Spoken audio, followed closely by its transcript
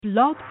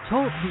Blog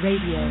Talk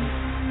Radio.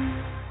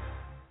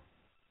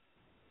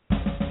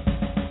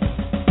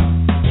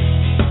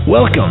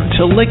 Welcome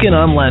to Lykken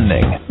on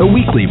Lending, a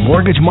weekly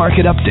mortgage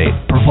market update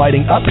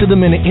providing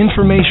up-to-the-minute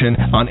information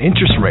on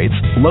interest rates,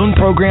 loan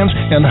programs,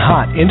 and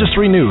hot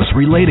industry news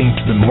relating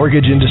to the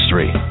mortgage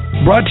industry.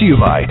 Brought to you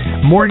by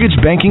Mortgage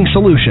Banking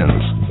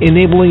Solutions,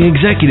 enabling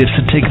executives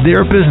to take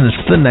their business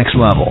to the next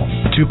level.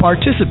 To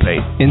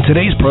participate in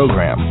today's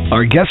program,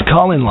 our guest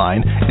call-in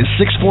line is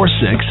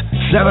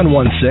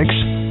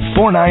 646-716-4972.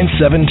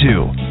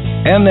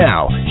 And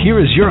now, here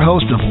is your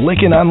host of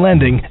Lykken on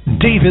Lending,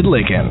 David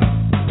Lykken.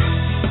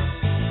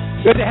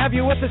 Good to have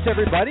you with us,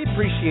 everybody.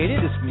 Appreciate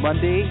it. It's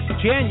Monday,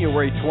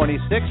 January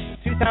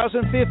 26th,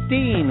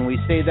 2015. We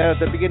say that at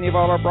the beginning of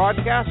all our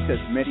broadcasts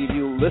because many of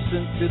you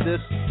listen to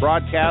this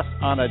broadcast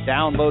on a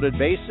downloaded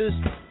basis,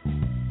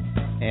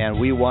 and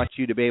we want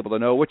you to be able to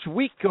know which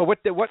week or what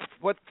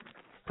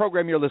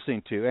program you're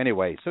listening to.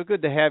 Anyway, so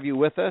good to have you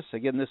with us.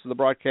 Again, this is the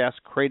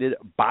broadcast created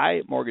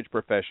by mortgage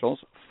professionals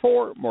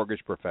for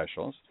mortgage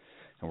professionals,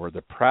 and we're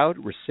the proud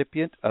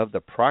recipient of the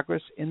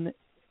Progress in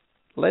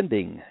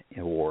Lending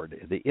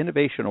Award, the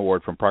Innovation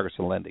Award from Progress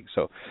in Lending.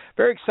 So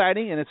very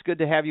exciting, and it's good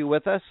to have you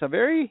with us. I'm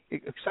very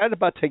excited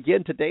about,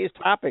 again, today's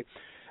topic.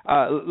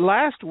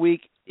 Last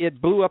week,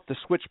 it blew up the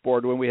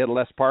switchboard when we had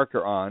Les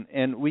Parker on,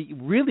 and we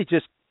really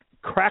just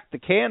cracked the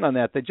can on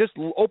that. They just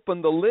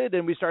opened the lid,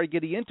 and we started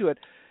getting into it.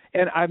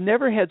 And I've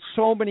never had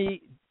so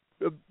many,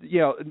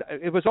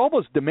 it was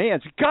almost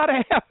demands. You got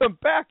to have him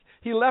back.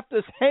 He left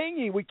us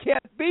hanging. We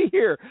can't be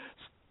here.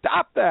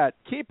 Stop that.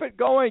 Keep it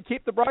going.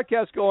 Keep the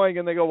broadcast going.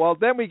 And they go, well,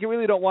 then we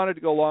really don't want it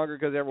to go longer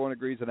because everyone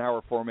agrees an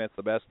hour format's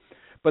the best.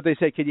 But they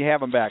say, can you have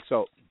them back?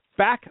 So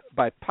back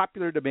by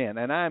popular demand,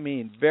 and I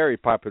mean very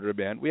popular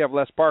demand, we have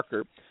Les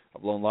Parker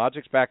of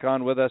LoanLogix back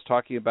on with us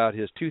talking about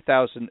his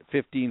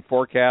 2015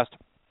 forecast.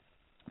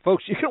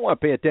 Folks, you're going to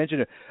want to pay attention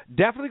to it.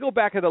 Definitely go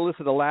back and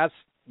listen to last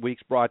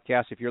week's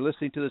broadcast. If you're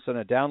listening to this on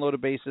a downloaded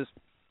basis,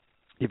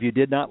 if you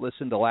did not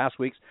listen to last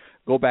week's,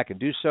 go back and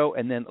do so,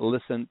 and then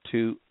listen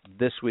to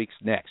this week's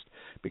next,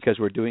 because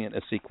we're doing it in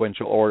a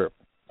sequential order.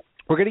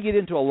 We're going to get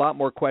into a lot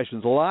more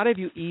questions. A lot of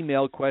you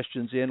emailed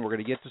questions in. We're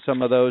going to get to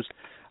some of those,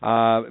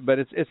 but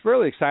it's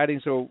really exciting.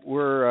 So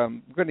we're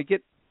going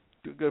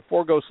to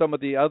forego some of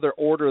the other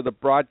order of the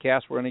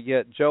broadcast. We're going to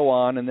get Joe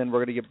on, and then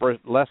we're going to get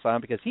Les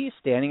on because he's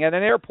standing at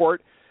an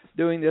airport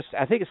doing this.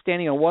 I think it's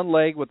standing on one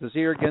leg with his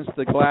ear against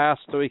the glass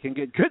so he can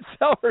get good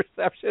cell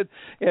reception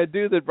and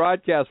do the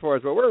broadcast for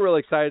us. But we're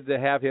really excited to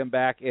have him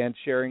back and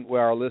sharing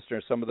with our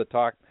listeners some of the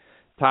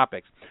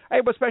topics.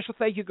 Hey, but special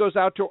thank you goes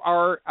out to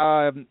our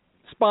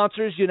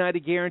sponsors,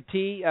 United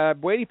Guaranty.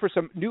 Waiting for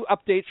some new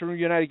updates from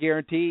United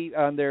Guaranty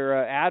on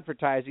their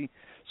advertising.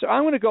 So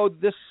I'm going to go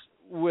this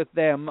with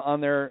them on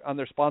their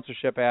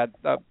sponsorship ad.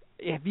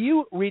 Have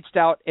you reached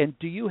out, and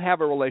do you have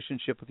a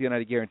relationship with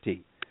United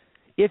Guaranty?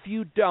 If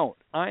you don't,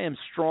 I am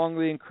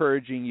strongly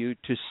encouraging you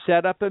to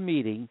set up a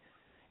meeting.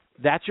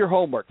 That's your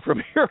homework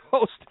from your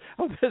host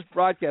of this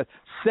broadcast.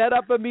 Set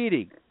up a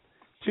meeting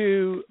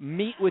to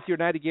meet with your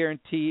United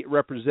Guaranty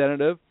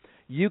representative.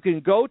 You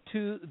can go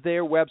to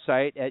their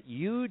website at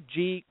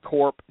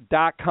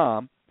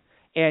ugcorp.com,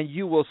 and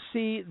you will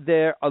see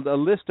there a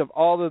list of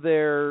all of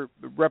their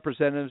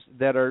representatives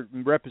that are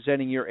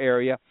representing your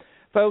area.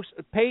 Folks,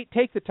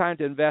 take the time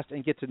to invest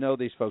and get to know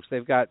these folks.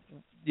 They've got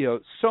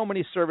so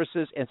many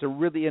services and some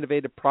really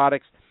innovative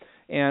products,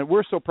 and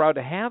we're so proud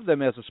to have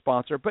them as a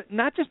sponsor, but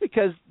not just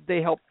because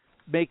they help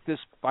make this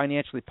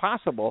financially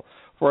possible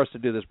for us to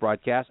do this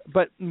broadcast,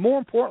 but more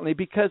importantly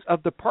because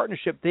of the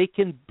partnership they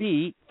can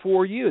be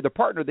for you, the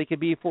partner they can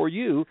be for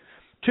you,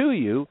 to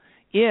you,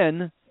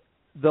 in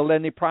the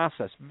lending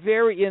process.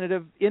 Very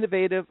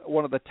innovative,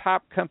 one of the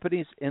top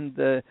companies in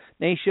the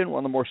nation,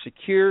 one of the more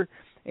secure,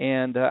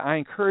 and I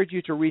encourage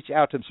you to reach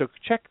out to them. So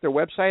check their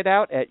website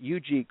out at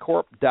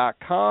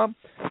ugcorp.com.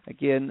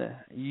 Again,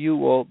 you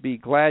will be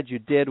glad you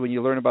did when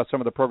you learn about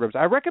some of the programs.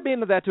 I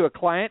recommended that to a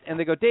client, and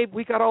they go, Dave,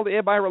 we got all the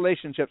MI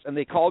relationships. And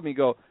they called me and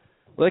go,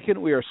 Lykken,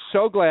 we are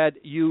so glad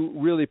you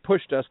really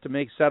pushed us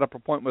to set up an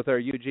appointment with our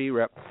UG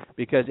rep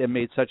because it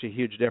made such a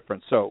huge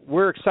difference. So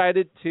we're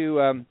excited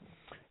to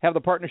have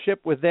the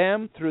partnership with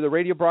them through the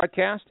radio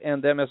broadcast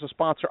and them as a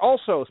sponsor.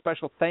 Also, a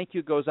special thank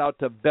you goes out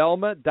to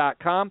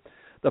Velma.com.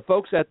 The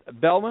folks at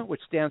Velma, which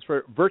stands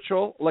for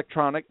Virtual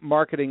Electronic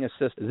Marketing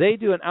Assistant, they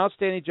do an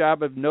outstanding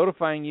job of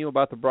notifying you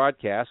about the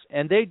broadcast,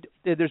 and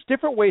there's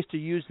different ways to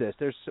use this.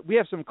 We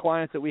have some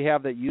clients that we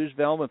have that use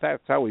Velma. In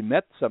fact, that's how we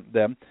met some of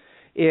them.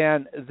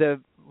 And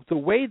the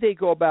way they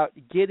go about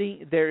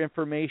getting their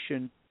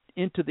information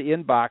into the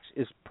inbox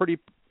is pretty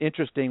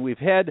interesting. We've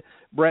had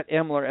Brett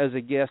Emler as a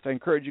guest. I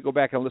encourage you to go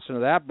back and listen to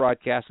that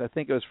broadcast. I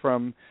think it was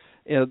from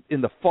in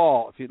the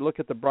fall. If you look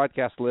at the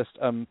broadcast list,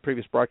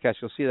 previous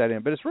broadcasts, you'll see that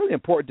in. But it's really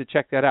important to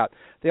check that out.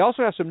 They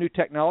also have some new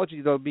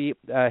technology that will be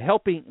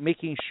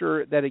making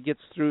sure that it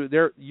gets through.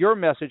 Your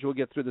message will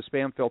get through the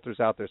spam filters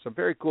out there. Some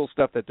very cool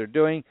stuff that they're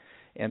doing,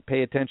 and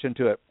pay attention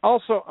to it.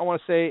 Also, I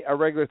want to say a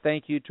regular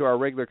thank you to our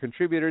regular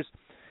contributors.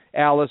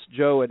 Alice,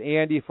 Joe, and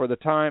Andy for the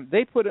time.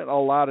 They put in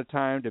a lot of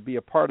time to be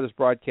a part of this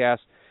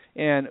broadcast,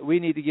 and we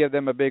need to give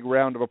them a big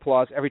round of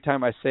applause. Every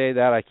time I say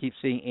that, I keep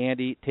seeing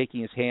Andy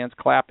taking his hands,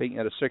 clapping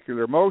at a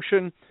circular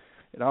motion.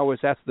 And always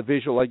that's the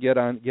visual I get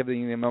on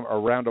giving them a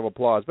round of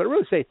applause. But I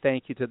really say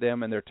thank you to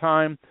them and their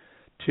time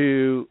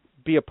to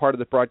be a part of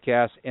the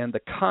broadcast, and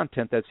the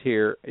content that's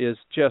here is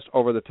just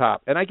over the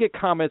top. And I get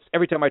comments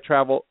every time I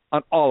travel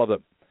on all of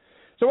them.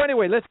 So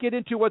anyway, let's get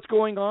into what's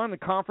going on in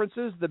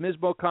conferences. The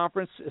MISMO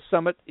Conference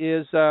Summit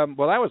is, that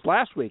was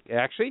last week,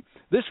 actually.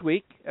 This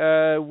week,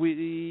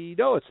 we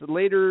know it's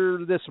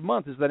later this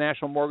month is the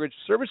National Mortgage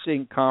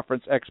Servicing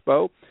Conference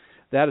Expo.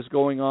 That is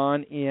going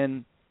on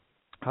in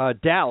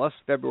Dallas,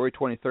 February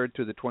 23rd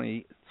to the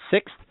 26th.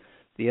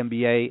 The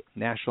MBA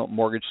National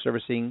Mortgage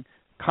Servicing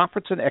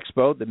Conference and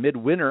Expo. The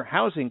Midwinter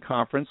Housing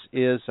Conference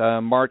is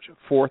March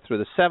 4th through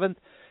the 7th.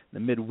 The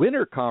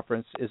Midwinter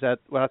Conference is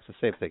that's the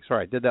same thing.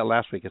 Sorry, I did that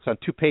last week. It's on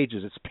 2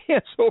 pages. It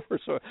spans over,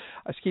 so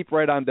I keep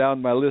right on down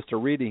my list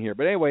of reading here.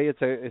 But anyway,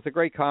 it's a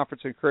great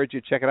conference. I encourage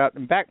you to check it out.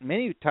 In fact,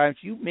 many times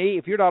you may,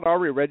 if you're not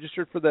already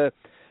registered for the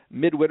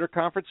Midwinter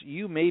Conference,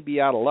 you may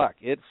be out of luck.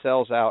 It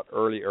sells out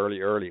early.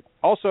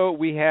 Also,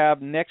 we have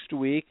next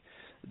week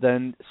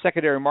the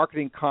Secondary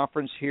Marketing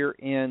Conference here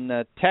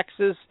in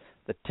Texas.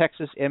 The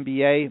Texas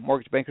MBA,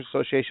 Mortgage Bankers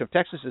Association of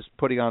Texas, is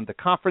putting on the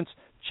conference.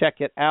 Check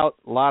it out.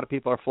 A lot of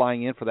people are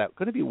flying in for that.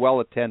 Going to be well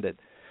attended.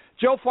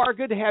 Joe Farr,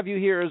 good to have you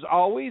here as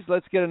always.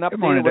 Let's get an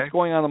update on what's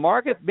going on in the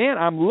market. Man,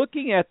 I'm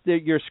looking at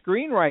your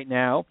screen right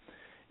now,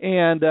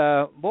 and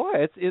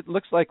it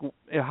looks like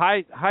a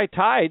high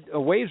tide,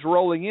 waves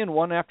rolling in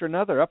one after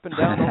another, up and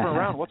down, over and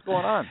around. What's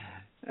going on?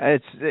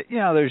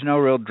 There's no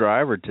real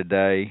driver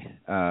today.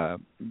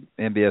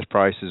 MBS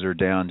prices are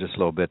down just a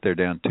little bit. They're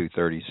down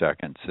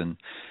 2/32, and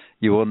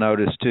you will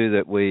notice too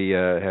that we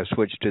have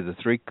switched to the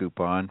 3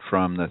 coupon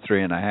from the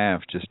 3.5,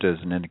 just as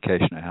an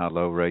indication of how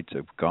low rates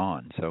have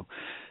gone. So,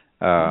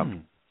 not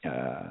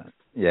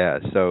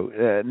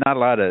a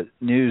lot of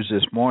news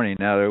this morning.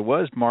 Now there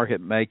was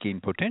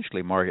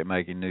potentially market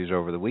making news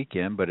over the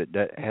weekend, but it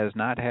has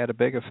not had a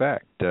big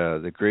effect.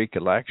 The Greek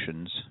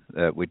elections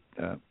that we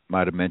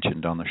might have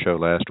mentioned on the show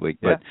last week,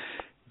 but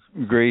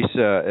Greece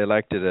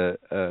elected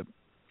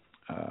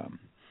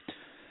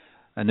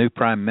a new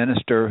prime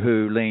minister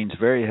who leans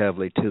very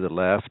heavily to the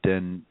left,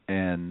 and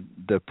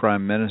the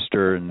prime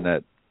minister and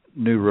that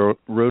new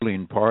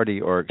ruling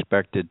party are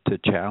expected to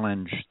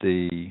challenge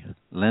the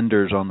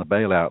lenders on the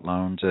bailout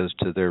loans as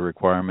to their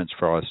requirements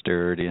for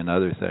austerity and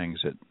other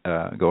things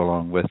that go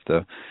along with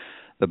the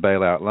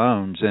bailout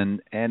loans,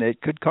 and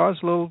it could cause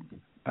a little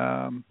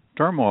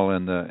turmoil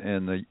in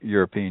the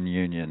European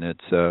Union.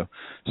 It's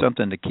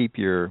something to keep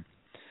your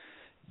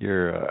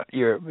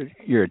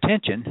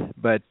attention,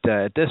 but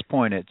at this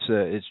point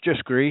it's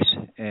just Greece,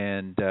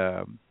 and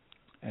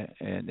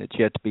it's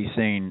yet to be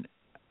seen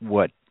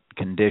what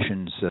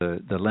conditions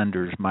the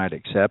lenders might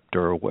accept,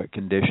 or what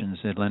conditions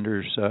the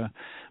lenders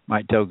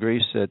might tell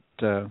Greece that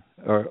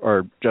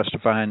are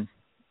justifying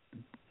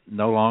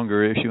no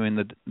longer issuing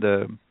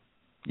the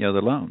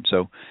loan.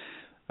 So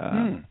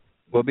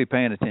we'll be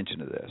paying attention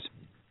to this.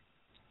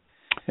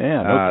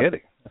 Yeah, no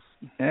kidding.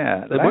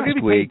 Yeah, we're going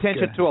to be paying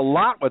attention to a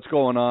lot what's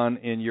going on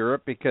in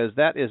Europe, because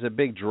that is a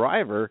big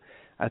driver,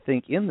 I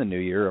think, in the new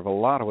year of a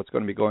lot of what's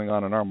going to be going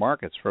on in our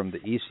markets, from the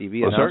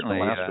ECB announcement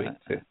last week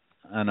too.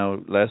 I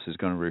know Les is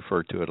going to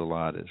refer to it a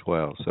lot as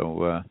well.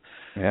 So,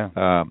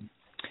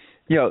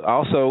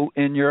 also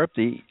in Europe,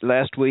 the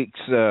last week's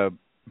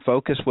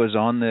focus was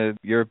on the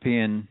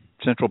European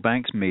Central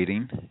Bank's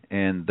meeting,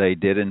 and they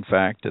did, in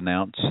fact,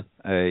 announce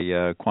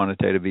a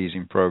quantitative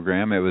easing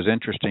program. It was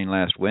interesting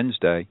last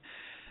Wednesday.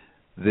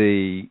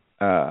 The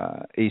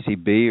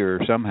ECB, or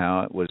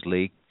somehow it was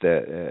leaked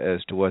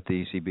as to what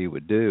the ECB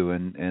would do,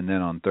 and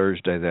then on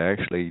Thursday they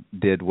actually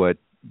did what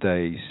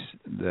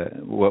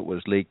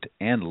was leaked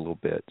and a little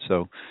bit.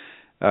 So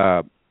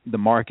the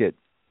market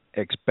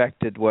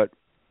expected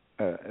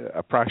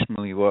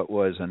approximately what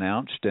was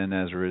announced, and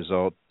as a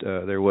result,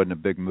 there wasn't a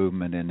big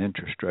movement in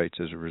interest rates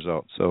as a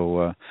result.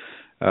 So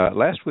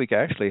last week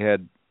actually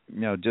had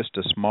just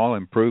a small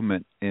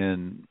improvement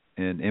in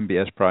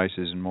MBS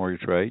prices and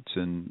mortgage rates,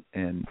 and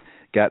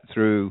got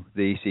through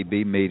the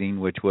ECB meeting,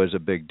 which was a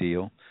big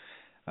deal.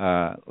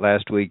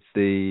 Last week,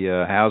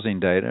 the housing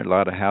data, a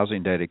lot of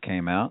housing data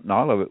came out, and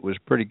all of it was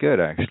pretty good,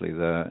 actually.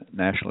 The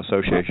National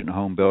Association of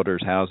Home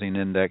Builders Housing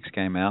Index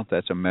came out.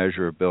 That's a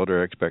measure of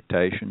builder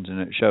expectations, and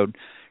it showed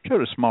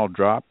a small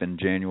drop in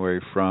January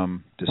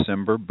from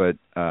December, but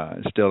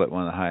still at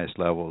one of the highest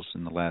levels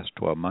in the last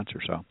 12 months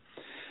or so.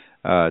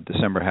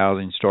 December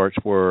housing starts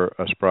were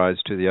a surprise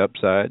to the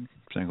upside.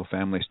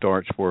 Single-family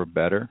starts were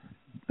better.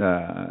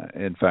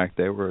 In fact,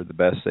 they were the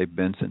best they've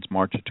been since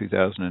March of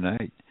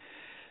 2008.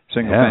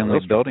 Single-family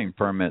building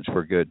permits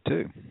were good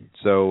too.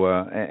 So,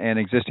 and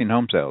existing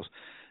home sales,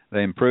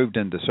 they improved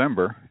in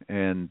December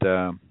and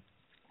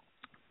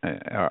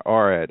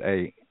are at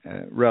a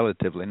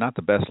relatively, not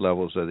the best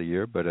levels of the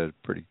year, but at a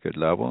pretty good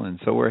level. And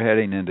so we're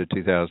heading into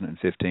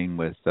 2015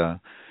 with some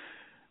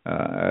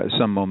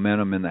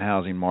momentum in the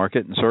housing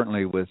market, and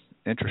certainly with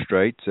interest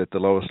rates at the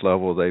lowest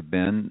level they've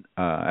been,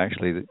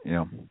 actually,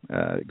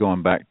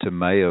 going back to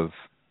May of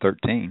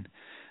 13.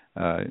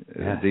 These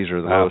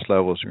are the lowest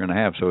levels you're going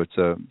to have, so it's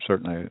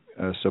certainly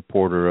a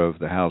supporter of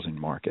the housing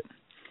market.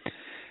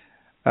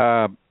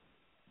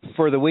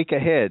 For the week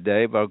ahead,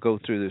 Dave, I'll go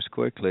through this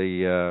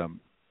quickly.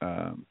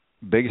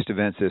 Biggest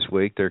events this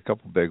week, there are a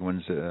couple big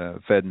ones.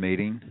 Fed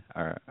meeting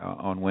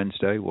on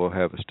Wednesday. We'll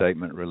have a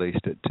statement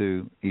released at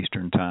 2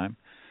 Eastern Time.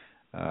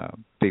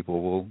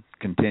 People will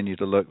continue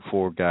to look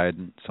for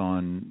guidance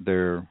on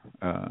their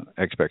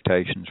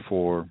expectations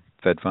for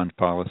Fed funds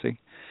policy.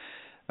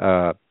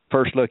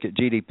 First look at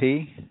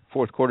GDP.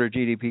 Fourth quarter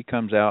GDP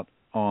comes out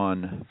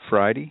on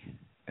Friday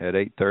at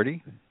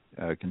 8:30.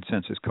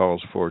 Consensus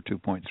calls for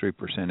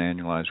 2.3%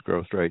 annualized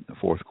growth rate in the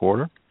fourth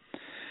quarter.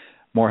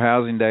 More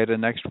housing data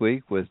next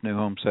week with new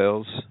home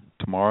sales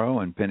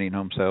tomorrow and pending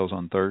home sales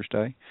on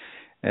Thursday.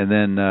 And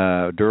then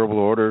durable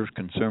orders,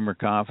 consumer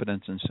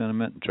confidence and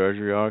sentiment, and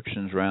Treasury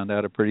auctions round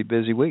out a pretty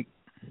busy week.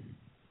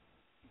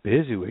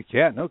 Busy week,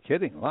 yeah, no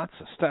kidding. Lots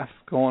of stuff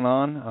going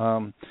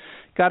on.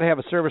 Got to have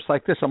a service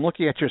like this. I'm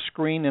looking at your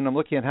screen, and I'm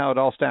looking at how it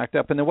all stacked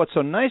up. And then what's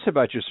so nice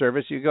about your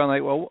service, you're going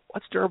like, well,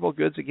 what's durable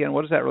goods again?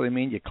 What does that really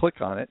mean? You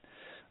click on it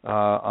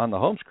on the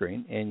home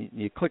screen, and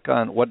you click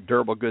on what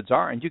durable goods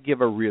are, and you give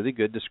a really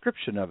good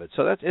description of it.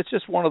 So it's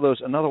just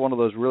another one of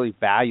those really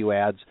value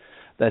adds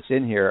that's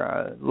in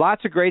here.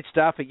 Lots of great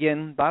stuff.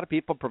 Again, a lot of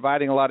people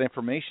providing a lot of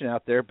information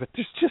out there, but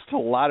there's just a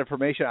lot of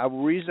information. The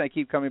reason I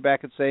keep coming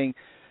back and saying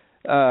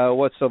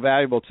what's so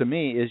valuable to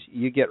me is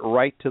you get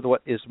right to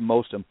what is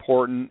most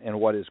important and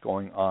what is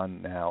going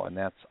on now, and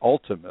that's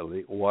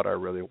ultimately what I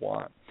really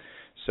want.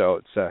 So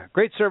it's a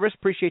great service.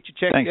 Appreciate you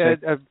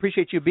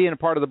appreciate you being a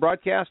part of the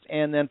broadcast.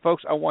 And then,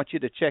 folks, I want you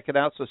to check it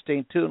out, so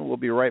stay tuned. We'll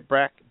be right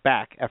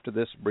back after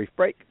this brief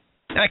break.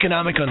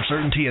 Economic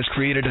uncertainty has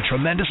created a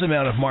tremendous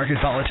amount of market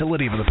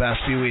volatility over the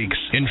past few weeks.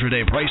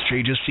 Intraday price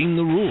changes seem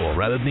the rule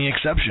rather than the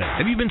exception.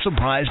 Have you been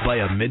surprised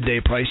by a midday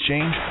price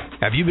change?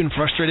 Have you been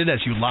frustrated as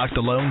you locked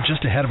the loan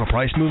just ahead of a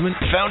price movement?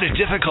 Found it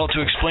difficult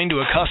to explain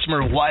to a customer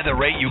why the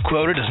rate you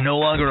quoted is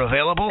no longer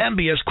available?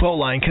 MBS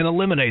QuoteLine can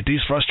eliminate these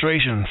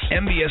frustrations.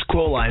 MBS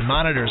QuoteLine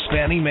monitors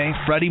Fannie Mae,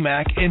 Freddie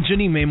Mac, and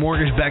Ginnie Mae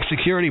mortgage-backed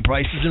security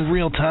prices in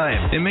real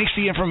time. It makes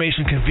the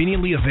information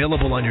conveniently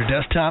available on your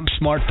desktop,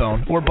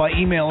 smartphone, or by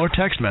email or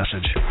text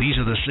message. These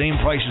are the same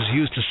prices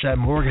used to set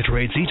mortgage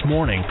rates each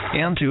morning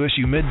and to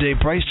issue midday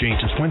price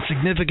changes when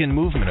significant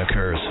movement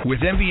occurs.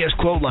 With MBS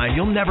QuoteLine,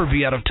 you'll never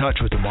be out of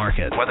touch with the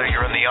market, whether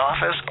you're in the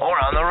office or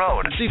on the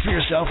road. See for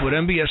yourself what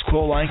MBS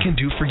QuoteLine can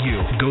do for you.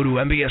 Go to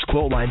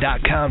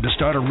mbsquoteline.com to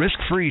start a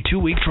risk-free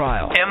 2-week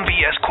trial.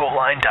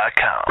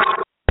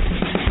 mbsquoteline.com.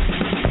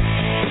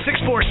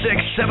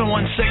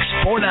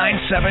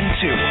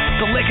 646-716-4972.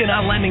 The Lykken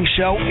on Lending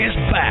Show is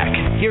back.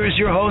 Here is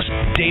your host,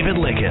 David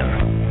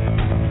Lykken.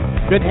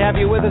 Good to have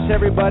you with us,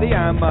 everybody.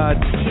 I'm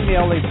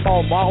emailing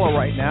Paul Mahler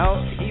right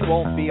now. He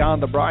won't be on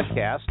the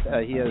broadcast.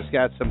 He has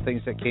got some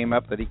things that came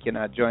up that he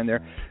cannot join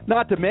there.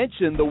 Not to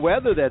mention the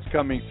weather that's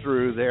coming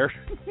through there,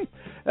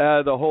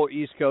 the whole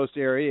East Coast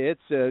area.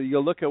 It's you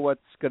look at what's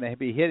going to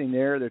be hitting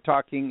there. They're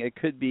talking it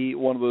could be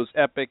one of those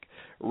epic,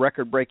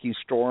 record-breaking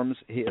storms.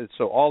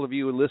 So all of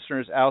you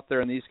listeners out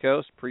there on the East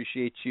Coast,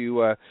 appreciate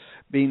you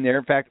being there.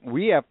 In fact,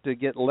 we have to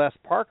get Les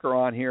Parker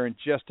on here in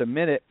just a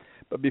minute.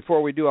 But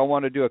before we do, I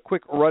want to do a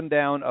quick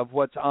rundown of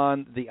what's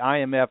on the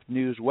IMF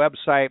News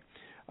website.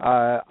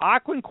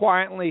 Ocwen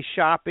quietly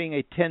shopping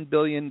a $10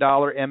 billion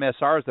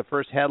MSR is the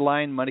first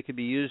headline. Money could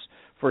be used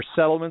for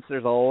settlements.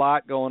 There's a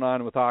lot going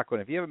on with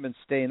Ocwen. If you haven't been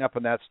staying up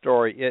on that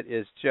story, it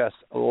is just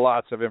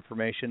lots of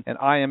information. And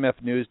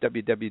IMF News,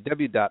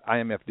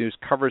 www.imfnews,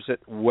 covers it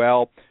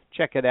well.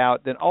 Check it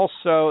out. Then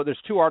also, there's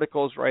 2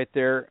 articles right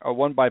there,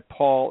 one by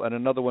Paul and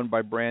another one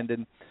by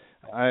Brandon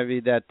Ivy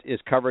that is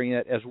covering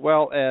it, as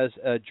well as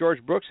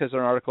George Brooks has an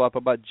article up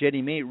about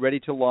Ginnie Mae ready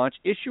to launch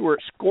issuer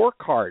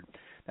scorecard.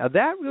 Now,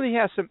 that really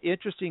has some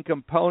interesting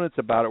components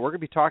about it. We're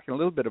going to be talking a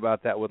little bit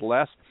about that with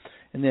Les.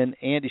 And then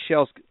Andy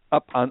Schell's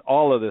up on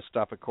all of this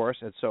stuff, of course.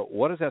 And so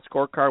what is that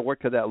scorecard? What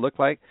could that look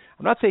like?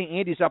 I'm not saying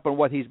Andy's up on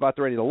what he's about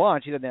to ready to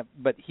launch. He doesn't have,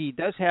 but he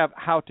does have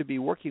how to be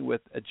working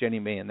with Ginnie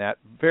Mae in that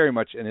very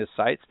much in his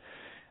sights.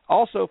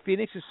 Also,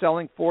 Phoenix is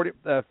selling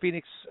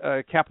Phoenix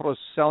Capital is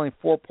selling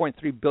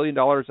 $4.3 billion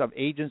of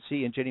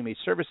agency and Ginnie Mae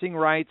servicing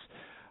rights.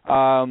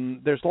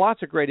 There's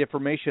lots of great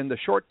information. The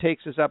short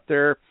takes is up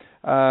there.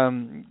 A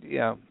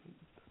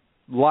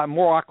lot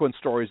more Ocwen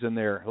stories in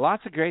there.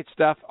 Lots of great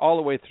stuff all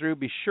the way through.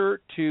 Be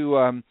sure to,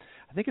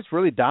 I think it's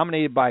really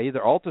dominated by either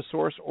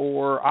Altisource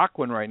or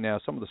Ocwen right now.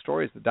 Some of the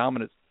stories that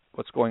dominate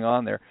what's going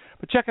on there.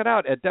 But check it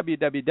out at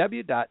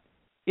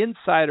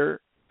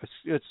www.insider.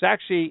 It's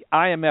actually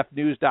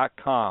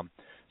imfnews.com.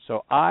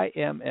 So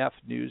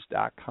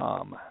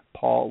imfnews.com.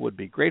 Paul would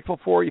be grateful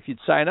for you if you'd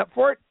sign up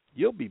for it.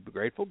 You'll be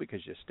grateful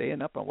because you're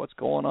staying up on what's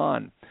going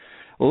on.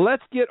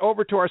 Let's get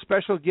over to our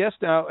special guest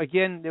now.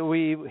 Again,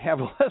 we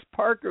have Les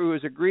Parker, who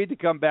has agreed to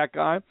come back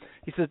on.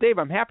 He says, Dave,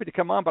 I'm happy to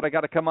come on, but I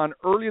got to come on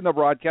early in the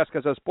broadcast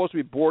because I was supposed to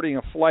be boarding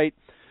a flight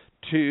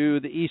to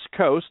the East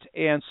Coast,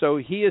 and so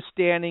he is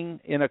standing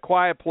in a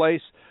quiet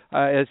place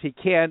as he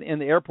can in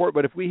the airport.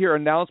 But if we hear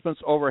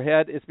announcements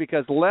overhead, it's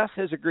because Les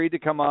has agreed to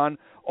come on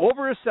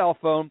over his cell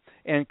phone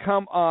and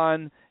come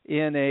on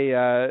in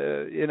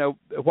a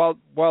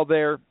while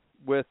they're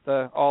with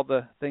all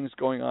the things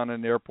going on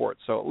in the airport.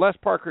 So Les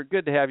Parker,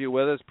 good to have you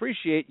with us.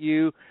 Appreciate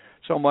you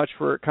so much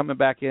for coming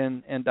back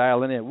in and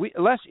dialing in.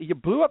 Les, you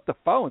blew up the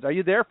phones. Are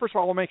you there? First of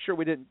all, we'll make sure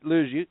we didn't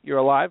lose you. You're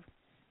alive?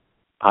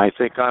 I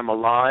think I'm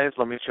alive.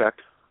 Let me check.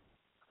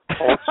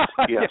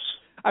 Yes.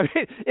 I mean,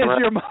 is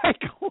your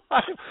mic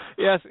alive?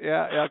 Yes.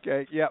 Yeah.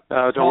 Okay. Yep.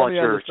 Don't want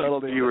your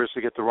viewers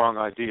to get the wrong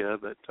idea,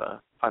 but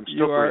I'm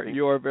still breathing.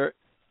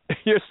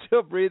 You're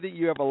still breathing.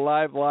 You have a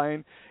live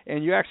line,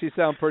 and you actually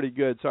sound pretty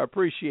good. So I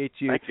appreciate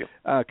you, Thank you.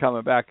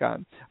 Coming back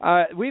on.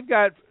 We've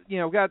got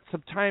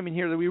some time in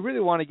here that we really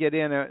want to get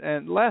in.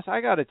 And Les, I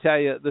got to tell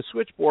you, the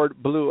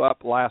switchboard blew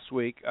up last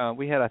week.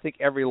 We had, I think,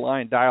 every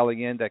line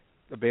dialing in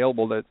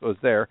available that was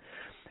there.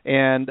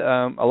 And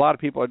a lot of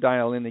people are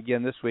dialing in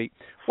again this week.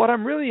 What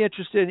I'm really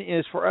interested in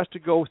is for us to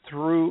go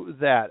through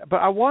that. But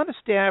I want to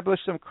establish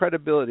some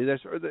credibility.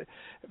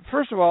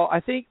 First of all,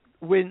 I think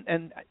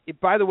and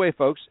by the way,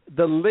 folks,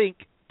 the link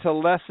to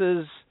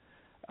Les's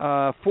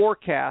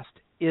forecast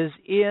is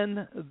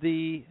in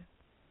the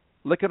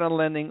Lykken on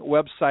Lending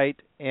website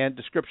and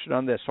description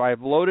on this. So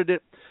I've loaded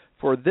it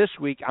for this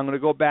week. I'm going to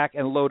go back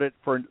and load it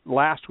for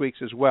last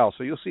week's as well.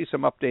 So you'll see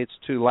some updates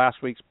to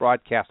last week's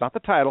broadcast, not the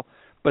title,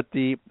 but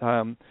the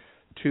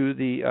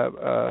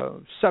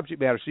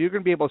subject matter. So you're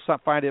going to be able to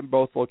find it in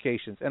both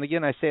locations. And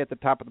again, I say at the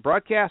top of the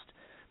broadcast,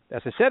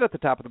 as I said at the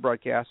top of the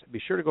broadcast,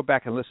 be sure to go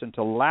back and listen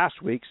to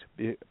last week's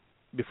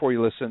before you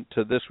listen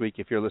to this week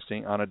if you're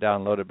listening on a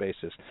downloaded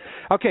basis.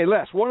 Okay,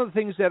 Les, one of the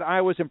things that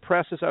I was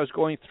impressed as I was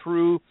going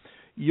through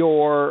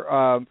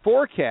your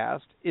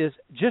forecast is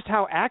just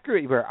how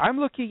accurate you were. I'm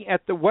looking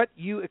at what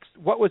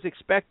was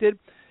expected,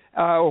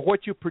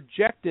 what you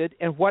projected,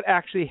 and what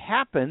actually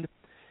happened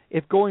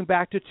if going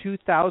back to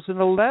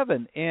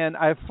 2011. And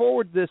I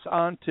forward this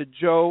on to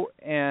Joe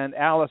and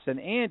Alice and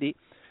Andy.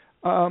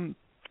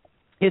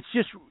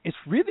 It's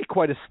really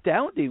quite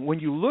astounding when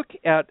you look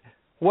at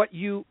what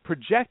you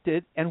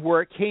projected and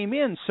where it came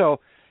in. So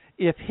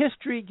if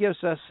history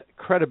gives us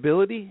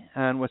credibility,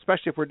 and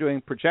especially if we're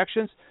doing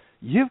projections,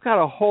 you've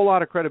got a whole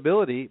lot of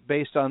credibility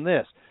based on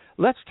this.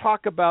 Let's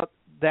talk about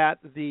that.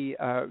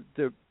 And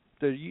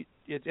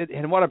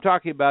what I'm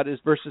talking about is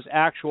versus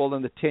actual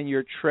and the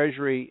 10-year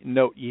Treasury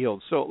note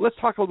yield. So let's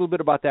talk a little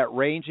bit about that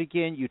range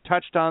again. You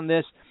touched on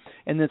this,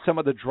 and then some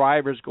of the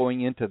drivers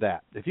going into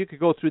that. If you could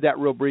go through that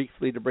real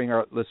briefly to bring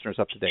our listeners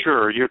up to date.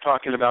 Sure. You're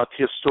talking about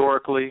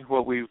historically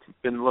what we've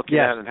been looking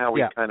at and how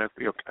we kind of –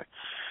 okay.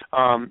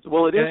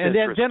 Well, it is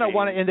interesting. Then I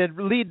want to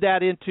then lead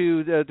that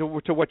into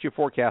to what you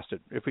forecasted,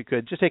 if we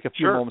could. Just take a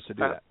few moments to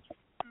do that.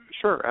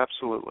 Sure,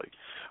 absolutely.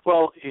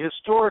 Well,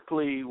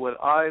 historically,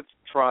 what I've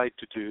tried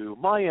to do,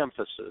 my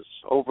emphasis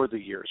over the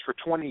years, for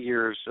 20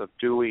 years of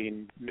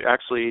doing,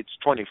 actually it's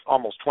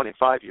almost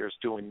 25 years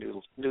doing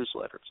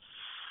newsletters.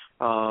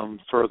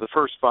 For the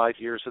first 5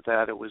 years of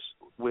that, it was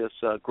with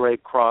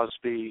Greg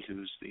Crosby,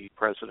 who's the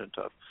president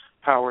of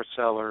Power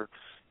Seller,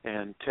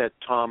 and Ted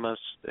Thomas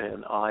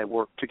and I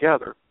worked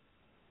together.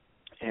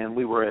 And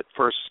we were at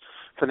First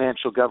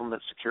Financial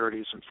Government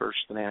Securities and First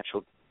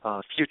Financial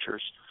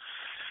Futures.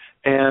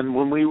 And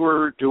when we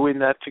were doing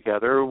that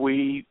together,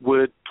 we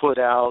would put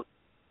out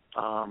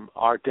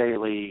our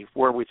daily,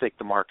 where we think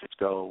the markets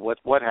go,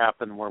 what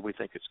happened, where we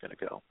think it's going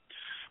to go.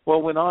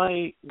 Well, when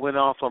I went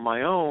off on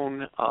my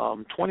own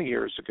 20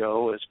 years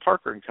ago as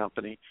Parker &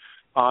 Company,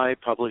 I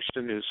published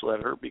a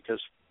newsletter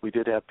because we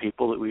did have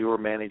people that we were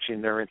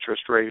managing their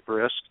interest rate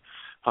risk,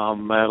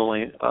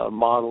 modeling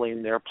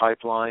their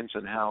pipelines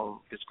and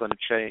how it's going to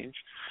change.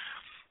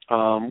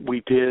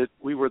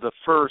 We were the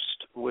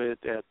first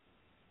at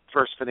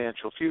First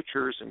Financial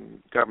Futures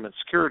and Government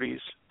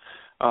Securities.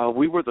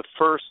 We were the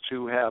first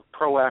to have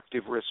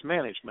proactive risk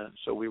management,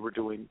 so we were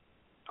doing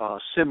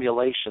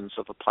simulations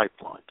of a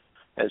pipeline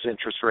as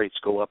interest rates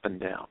go up and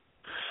down.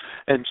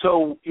 And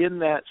so in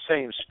that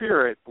same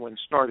spirit, when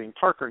starting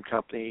Parker &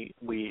 Company,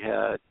 we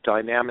had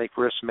dynamic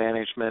risk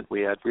management,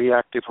 we had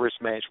reactive risk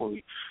management.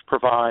 We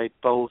provide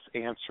both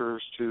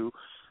answers to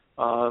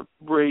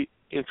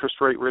interest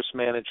rate risk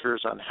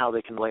managers on how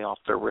they can lay off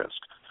their risk.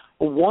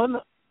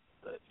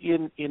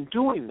 In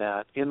doing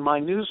that, in my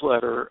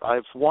newsletter,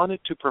 I've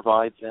wanted to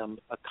provide them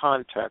a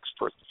context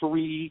for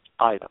 3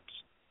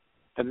 items,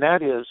 and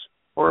that is,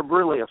 or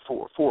really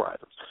four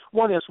items.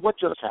 One is what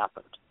just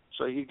happened.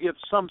 So you give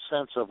some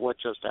sense of what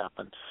just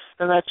happened,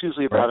 and that's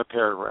usually about a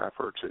paragraph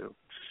or two.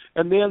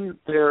 And then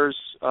there's,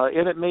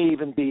 and it may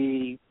even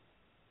be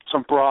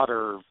some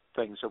broader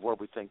things of where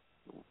we think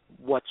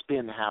what's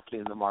been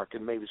happening in the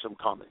market, maybe some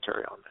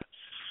commentary on that.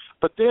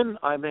 But then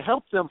I may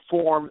help them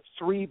form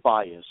 3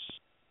 biases.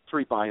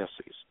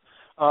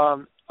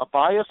 A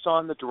bias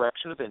on the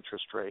direction of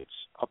interest rates,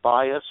 a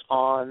bias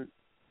on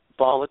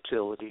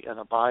volatility, and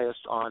a bias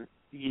on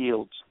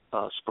yield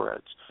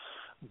spreads.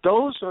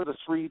 Those are the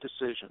 3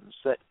 decisions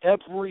that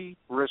every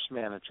risk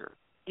manager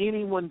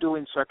anyone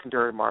doing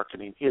secondary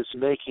marketing is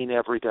making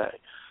every day.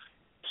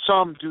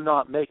 Some do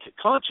not make it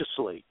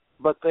consciously,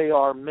 but they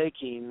are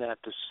making that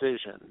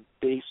decision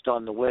based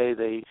on the way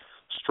they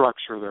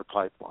structure their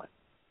pipeline.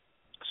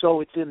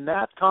 So it's in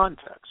that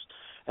context,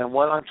 and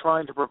what I'm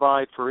trying to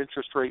provide for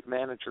interest rate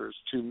managers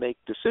to make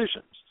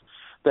decisions,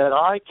 that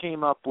I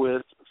came up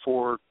with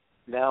for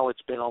now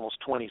it's been almost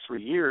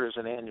 23 years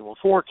an annual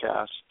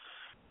forecast.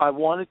 I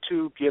wanted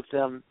to give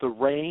them the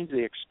range,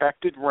 the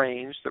expected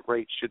range that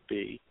rates should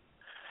be,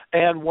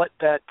 and what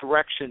that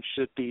direction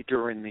should be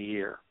during the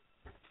year.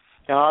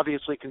 Now,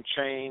 obviously, it can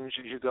change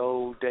as you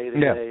go day to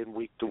day and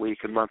week to week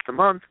and month to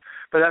month,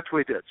 but that's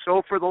what we did.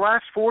 So for the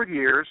last 4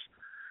 years,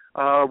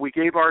 we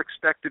gave our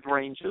expected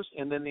ranges,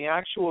 and then the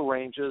actual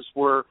ranges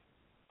were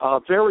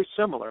very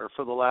similar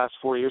for the last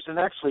 4 years. And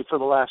actually, for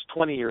the last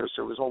 20 years,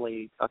 there was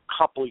only a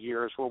couple of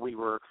years where we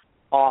were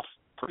off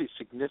pretty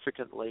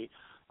significantly.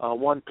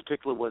 One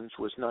particular one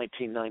was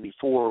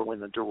 1994, when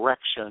the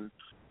direction,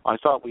 I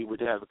thought we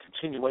would have a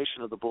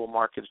continuation of the bull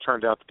market. It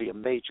turned out to be a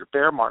major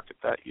bear market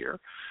that year.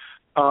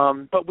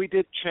 But we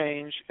did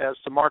change. As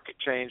the market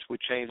changed, we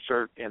changed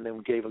and then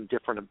we gave them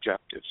different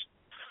objectives.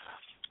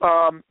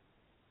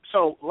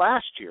 So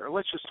last year,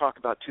 let's just talk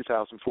about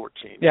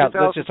 2014. Yeah,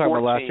 let's just talk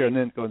about last year and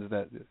then go into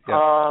that.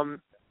 Yeah.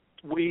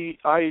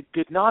 I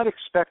did not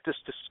expect us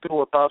to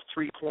go above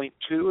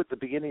 3.2 at the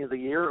beginning of the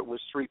year. It was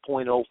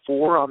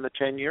 3.04 on the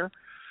 10-year.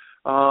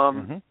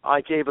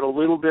 I gave it a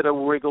little bit of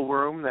wiggle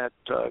room that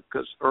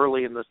because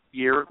early in the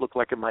year it looked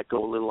like it might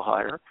go a little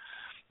higher.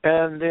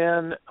 And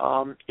then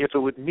if it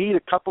would meet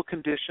a couple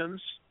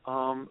conditions,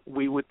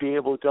 we would be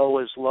able to go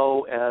as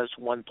low as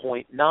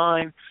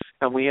 1.9,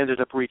 and we ended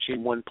up reaching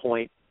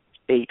 1.87,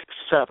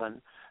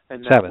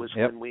 and that was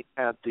when we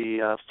had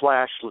the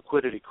flash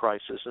liquidity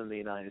crisis in the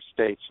United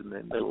States in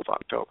the middle of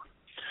October,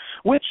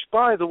 which,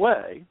 by the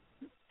way,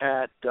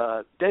 at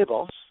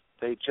Davos,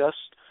 they just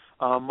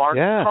Mark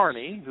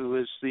Carney, who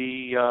is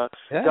the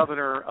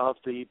governor of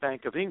the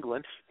Bank of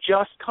England,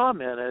 just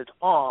commented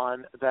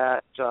on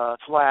that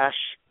flash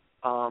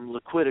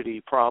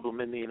liquidity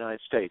problem in the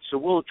United States. So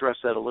we'll address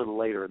that a little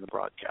later in the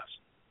broadcast.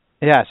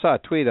 Yeah, I saw a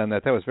tweet on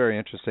that. That was very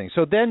interesting.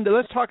 So then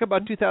let's talk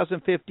about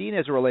 2015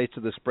 as it relates to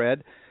the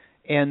spread,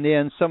 and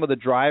then some of the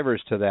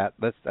drivers to that.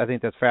 I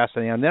think that's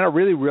fascinating. And then I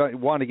really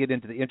want to get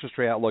into the interest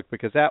rate outlook,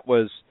 because that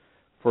was,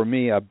 for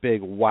me, a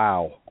big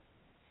wow.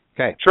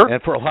 Okay. Sure.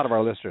 And for a lot of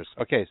our listeners.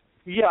 Okay.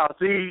 Yeah,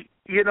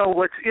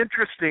 what's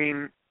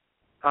interesting,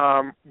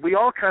 we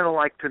all kind of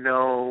like to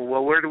know,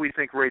 well, where do we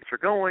think rates are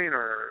going,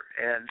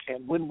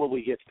 and when will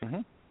we get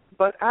there?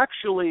 But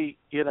actually,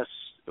 in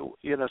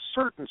a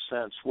certain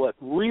sense, what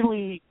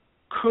really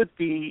could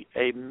be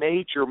a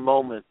major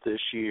moment this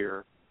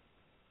year,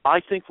 I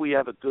think we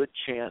have a good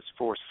chance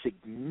for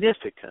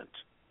significant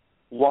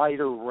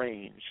wider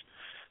range.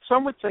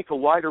 Some would think a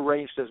wider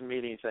range doesn't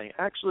mean anything.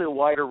 Actually, a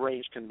wider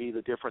range can be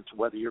the difference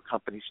whether your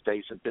company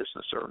stays in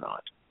business or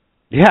not.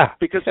 Yeah.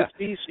 Because if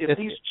these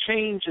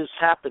changes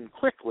happen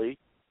quickly,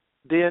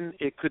 then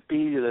it could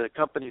be that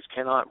companies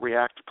cannot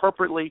react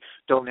appropriately,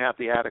 don't have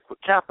the adequate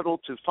capital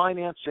to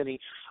finance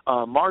any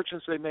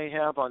margins they may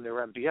have on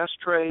their MBS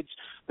trades.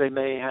 They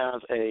may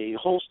have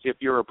if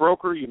you're a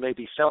broker, you may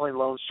be selling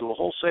loans to a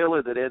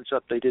wholesaler that ends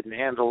up they didn't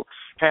handle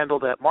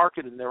that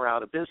market and they're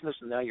out of business,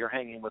 and now you're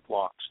hanging with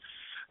locks.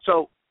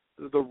 So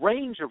the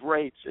range of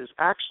rates is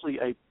actually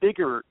a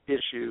bigger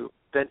issue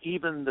than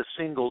even the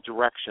single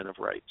direction of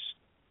rates.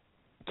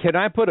 Can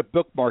I put a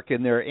bookmark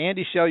in there?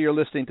 Andy Schell, you're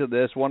listening to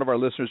this. One of our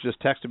listeners just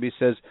texted me,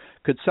 says,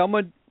 could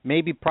someone,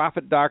 maybe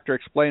Profit Doctor,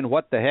 explain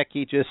what the heck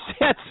he just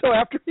said? So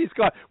after he's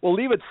gone, we'll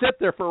leave it sit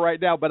there for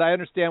right now, but I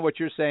understand what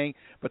you're saying,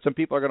 but some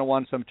people are going to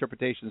want some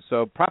interpretation.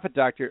 So Profit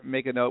Doctor,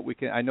 make a note.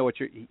 I know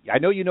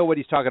you know what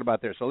he's talking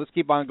about there. So let's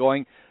keep on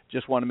going.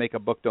 Just want to make a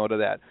book note of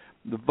that.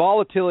 The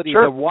volatility,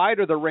 the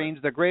wider the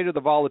range, the greater the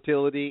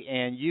volatility,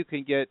 and you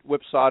can get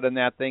whipsawed in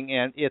that thing.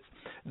 And it's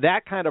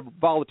that kind of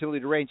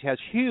volatility range has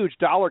huge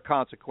dollar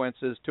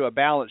consequences to a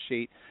balance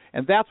sheet,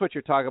 and that's what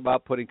you're talking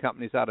about, putting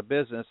companies out of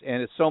business.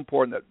 And it's so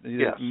important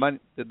that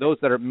those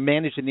that are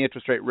managing the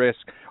interest rate risk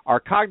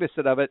are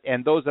cognizant of it,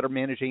 and those that are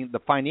managing the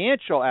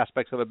financial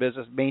aspects of a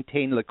business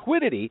maintain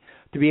liquidity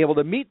to be able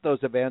to meet those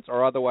events,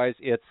 or otherwise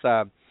it's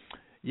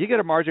you get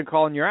a margin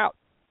call and you're out.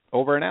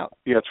 Over and out.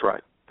 Yeah, that's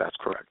right. That's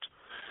correct.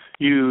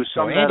 You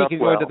sum that Andy up can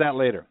well. go into that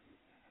later.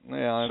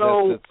 Yeah,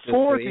 so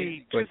for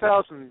the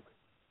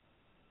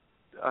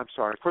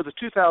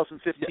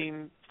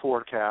 2015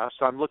 forecast,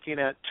 I'm looking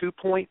at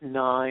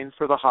 2.9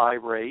 for the high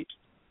rate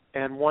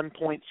and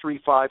 1.35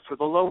 for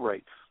the low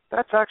rate.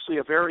 That's actually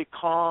a very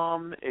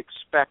calm,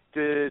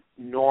 expected,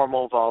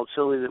 normal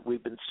volatility that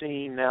we've been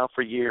seeing now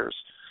for years.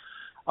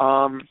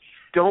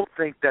 Don't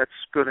think that's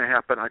going to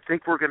happen. I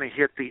think we're going to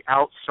hit the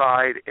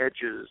outside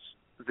edges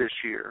this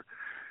year.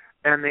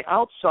 And the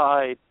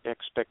outside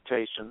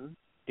expectation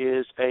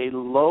is a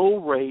low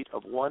rate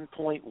of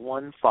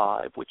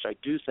 1.15, which I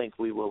do think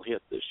we will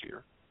hit this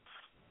year,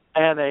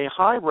 and a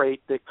high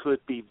rate that could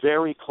be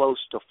very close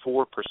to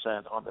 4%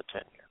 on the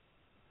 10-year.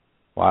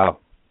 Wow.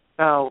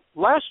 Now,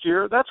 last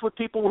year, that's what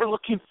people were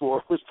looking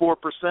for, was 4%.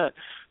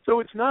 So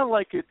it's not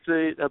like it's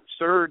an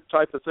absurd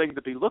type of thing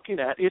to be looking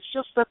at. It's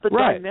just that the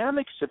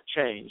dynamics have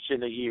changed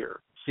in a year.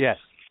 Yes.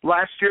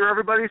 Last year,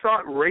 everybody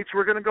thought rates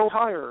were going to go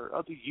higher.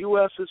 The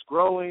U.S. is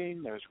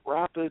growing. There's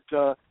rapid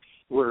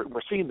we're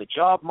seeing the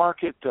job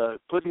market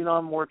putting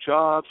on more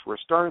jobs. We're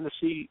starting to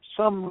see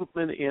some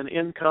movement in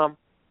income.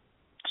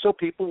 So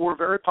people were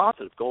very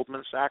positive.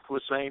 Goldman Sachs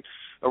was saying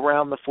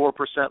around the 4%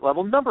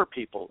 level. Number of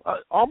people,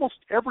 almost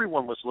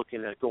everyone was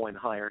looking at going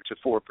higher to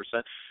 4%.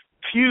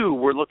 Few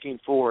were looking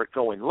for it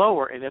going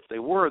lower, and if they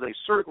were, they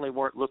certainly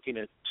weren't looking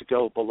at to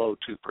go below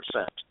 2%.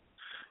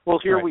 Well,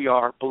 here we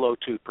are below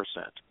 2%.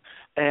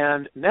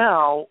 And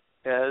now,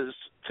 as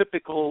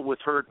typical with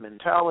herd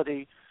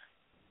mentality,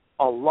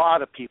 a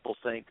lot of people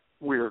think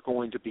we're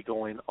going to be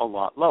going a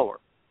lot lower.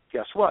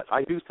 Guess what?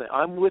 I do think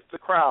I'm with the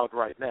crowd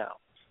right now.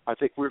 I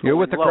think we're You're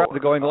going with the lower.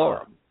 crowd going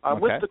lower. I'm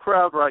with the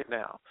crowd right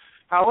now.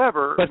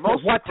 However, but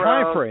most what of the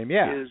crowd time frame?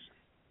 Yeah. is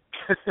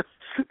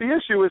the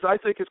issue is I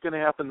think it's going to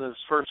happen this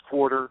first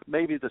quarter,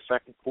 maybe the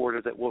second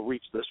quarter, that we'll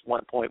reach this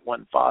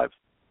 1.15.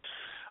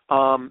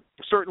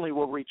 Certainly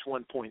we'll reach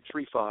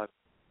 1.35.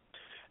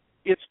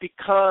 It's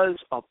because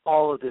of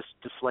all of this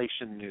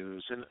deflation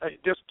news and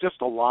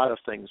just a lot of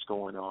things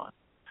going on.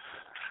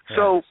 Yes.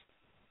 So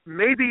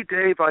maybe,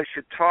 Dave, I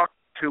should talk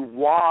to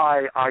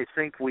why I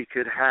think we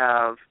could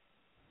have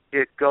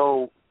it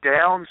go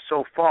down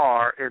so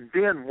far, and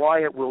then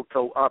why it will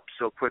go up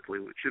so quickly.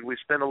 Should we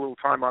spend a little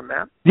time on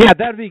that? Yeah,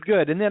 that'd be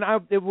good. And then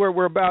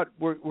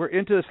we're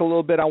into this a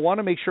little bit. I want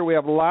to make sure we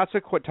have lots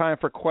of time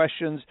for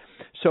questions.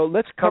 So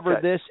let's cover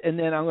this, and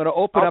then I'm going to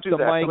open up the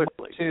mic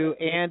to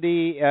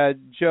Andy,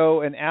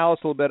 Joe, and Alice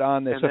a little bit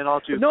on this. And then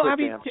I'll do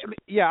quick answer.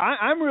 Yeah,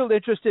 I'm really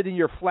interested in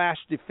your flash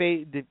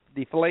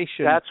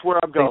deflation. That's where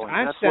I'm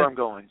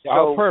going.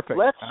 So perfect.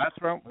 Let's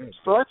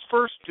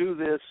first do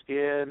this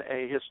in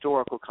a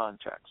historical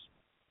context.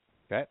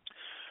 Okay.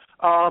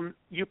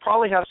 You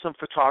probably have some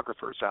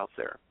photographers out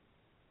there.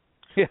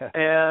 Yeah.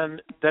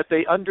 And that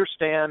they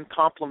understand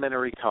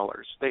complementary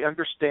colors. They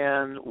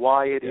understand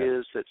why it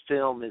is that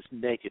film is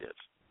negative.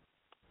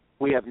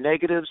 We have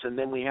negatives, and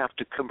then we have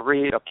to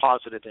create a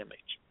positive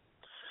image.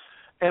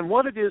 And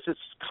what it is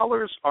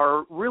colors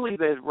are really,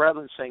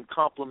 rather than saying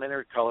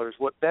complementary colors,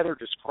 what better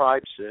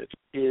describes it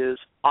is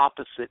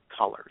opposite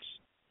colors.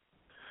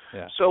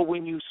 Yeah. So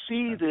when you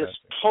see this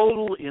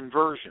total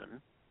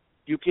inversion,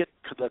 you get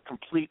the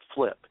complete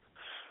flip.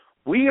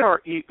 We are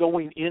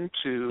going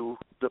into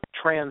the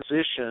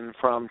transition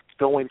from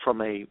going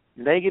from a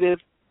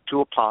negative to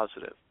a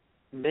positive,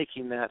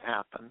 making that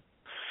happen.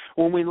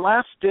 When we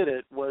last did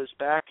it was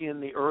back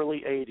in the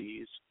early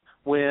 80s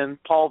when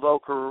Paul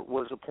Volcker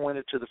was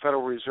appointed to the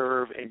Federal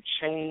Reserve and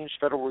changed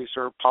Federal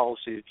Reserve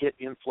policy to get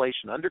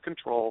inflation under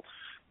control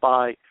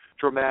by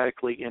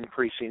dramatically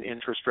increasing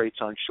interest rates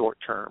on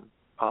short-term,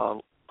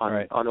 on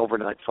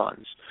overnight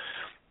funds.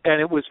 And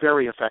it was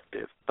very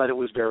effective, but it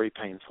was very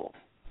painful.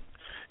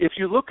 If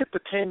you look at the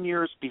 10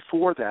 years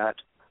before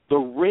that, the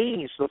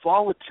range, the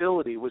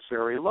volatility was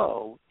very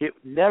low. It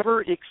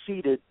never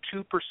exceeded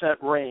 2%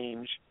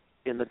 range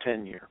in the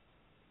 10-year,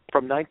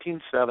 from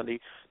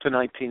 1970 to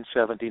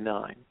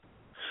 1979.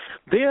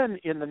 Then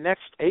in the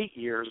next 8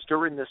 years,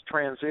 during this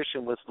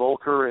transition with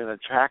Volcker and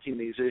attacking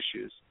these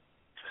issues,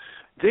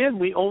 then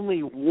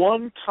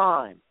one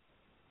time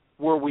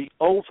were we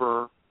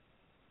under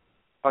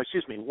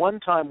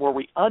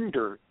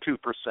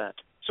 2%.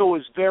 So it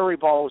was very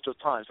volatile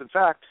times. In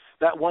fact,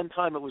 that one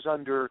time it was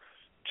under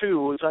 2, it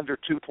was under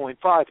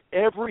 2.5.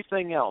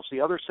 Everything else,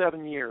 the other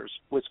 7 years,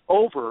 was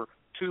over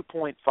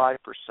 2.5%.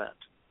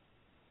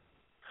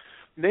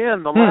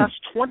 Then the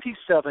last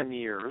 27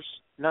 years,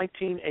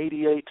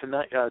 1988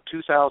 to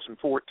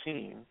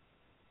 2014,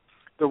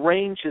 the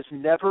range has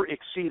never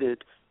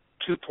exceeded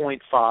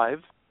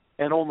 2.5,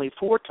 and only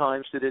 4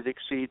 times did it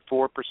exceed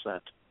 4%.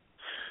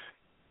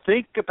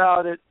 Think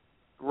about it,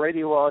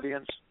 radio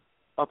audience,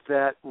 of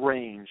that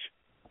range,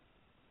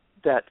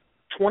 that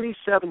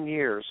 27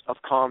 years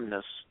of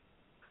calmness,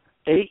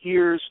 8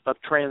 years of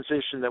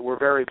transition that were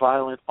very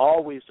violent,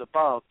 always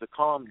above the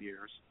calm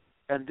years,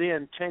 and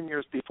then 10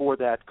 years before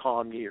that,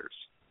 calm years.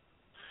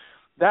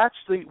 That's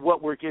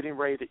what we're getting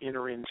ready to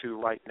enter into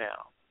right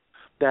now,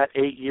 that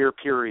 8-year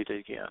period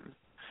again.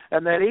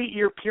 And that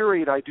 8-year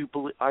period, I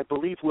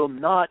believe, will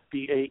not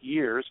be 8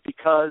 years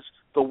because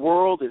the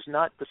world is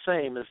not the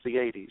same as the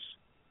 80s.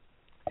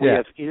 We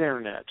have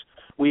internet.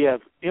 We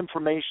have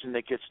information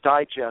that gets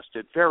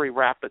digested very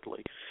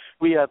rapidly.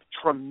 We have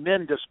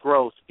tremendous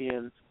growth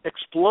in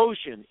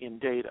explosion in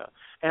data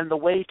and the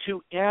way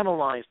to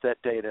analyze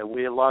that data.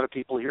 A lot of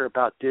people hear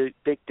about big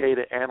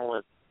data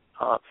analysis.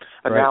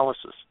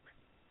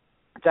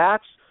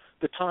 That's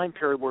the time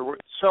period where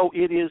so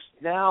it is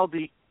now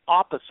the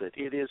opposite.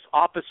 It is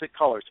opposite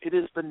colors. It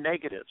is the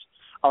negatives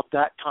of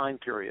that time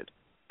period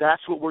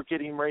that's what we're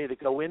getting ready to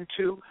go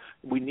into.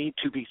 We need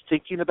to be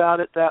thinking about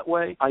it that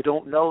way. I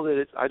don't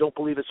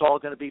believe it's all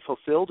going to be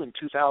fulfilled in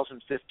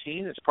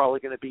 2015. It's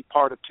probably going to be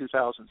part of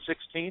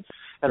 2016,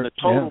 and the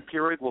total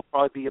period will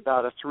probably be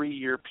about a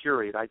 3-year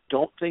period. I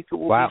don't think it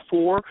will be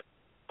 4,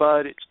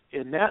 but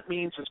and that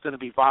means it's going to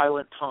be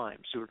violent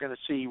times. So we're going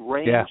to see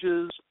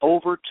ranges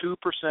over 2%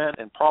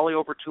 and probably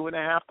over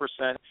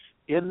 2.5%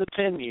 in the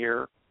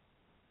 10-year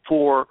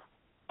for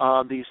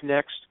these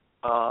next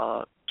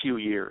few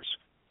years.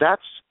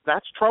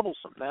 That's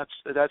troublesome.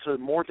 That's a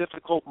more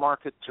difficult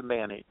market to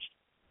manage.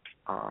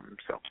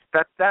 So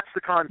that's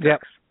the context.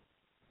 Yep.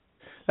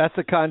 That's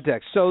the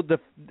context. So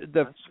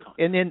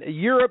and in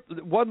Europe,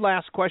 one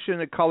last question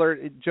in color.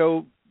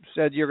 Joe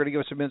said you're going to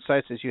give us some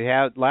insights as you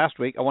had last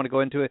week. I want to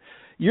go into it.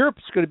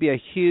 Europe's going to be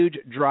a huge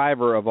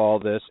driver of all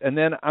this. And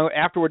then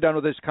after we're done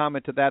with this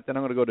comment to that, then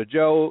I'm going to go to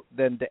Joe,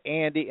 then to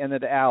Andy, and then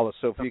to Alice.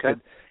 So if you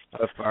could.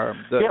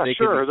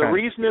 Sure. The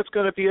reason it's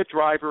going to be a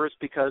driver is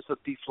because of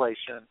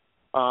deflation.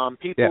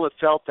 People have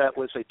felt that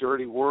was a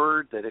dirty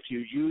word, that if you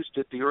used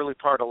it the early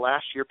part of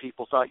last year,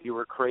 people thought you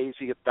were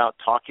crazy about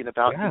talking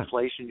about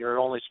deflation. You're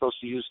only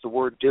supposed to use the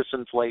word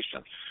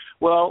disinflation.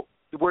 Well,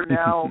 we're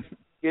now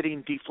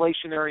getting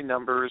deflationary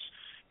numbers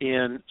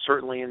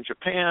certainly in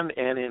Japan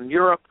and in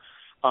Europe.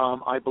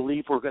 I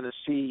believe we're going to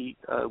see,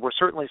 we're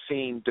certainly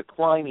seeing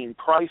declining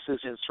prices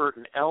in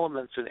certain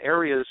elements and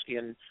areas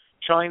in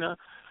China.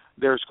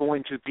 There's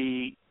going to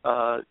be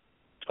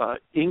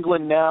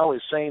England now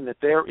is saying that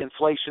their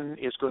inflation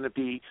is going to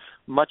be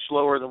much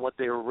lower than what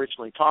they were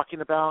originally talking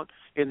about.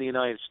 In the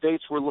United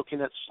States, we're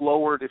looking at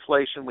slower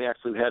deflation. We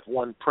actually had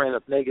one print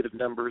of negative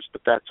numbers,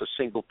 but that's a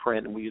single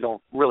print, and we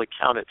don't really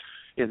count it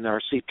in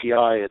our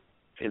CPI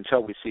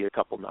until we see a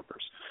couple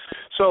numbers.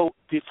 So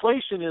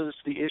deflation is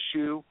the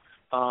issue.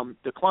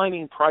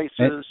 Declining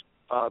prices,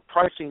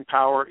 pricing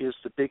power is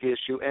the big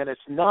issue, and it's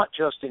not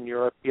just in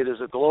Europe. It is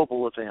a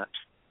global event.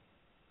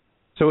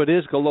 So it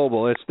is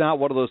global. It's not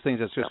one of those things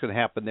that's just going to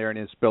happen there and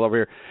then spill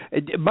over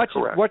here. Much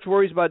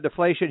worries about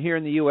deflation here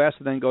in the U.S.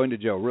 and then going to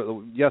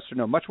Joe. Yes or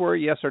no? Much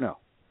worry, yes or no?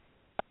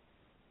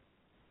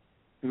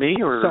 Me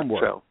or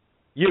Joe?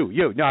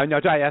 You. No, I'm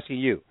not asking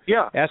you.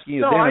 Yeah. Asking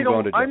you, then I'm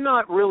going to Joe. I'm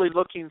not really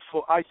looking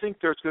for – I think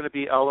there's going to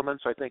be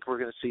elements. I think we're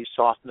going to see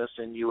softness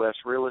in U.S.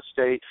 real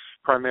estate,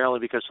 primarily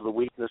because of the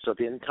weakness of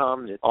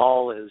income. It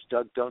all is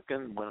Doug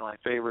Duncan, one of my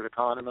favorite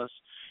economists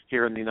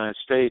here in the United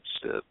States,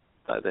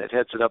 that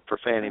heads it up for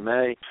Fannie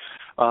Mae.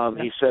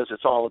 He says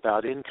it's all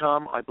about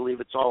income. I believe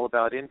it's all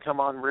about income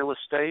on real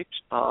estate,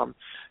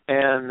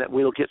 and that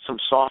we'll get some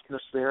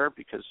softness there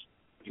because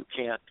you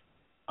can't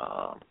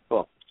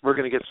we're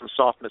going to get some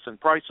softness in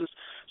prices,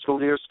 so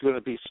there's going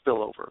to be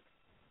spillover.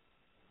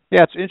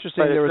 Yeah, it's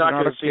interesting. But there was not an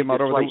article came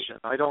out over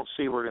I don't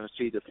see we're going to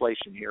see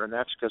deflation here, and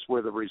that's because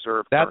we're the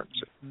reserve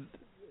currency.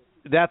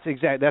 That's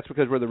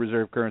because we're the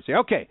reserve currency.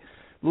 Okay.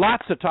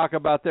 Lots to talk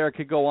about there. It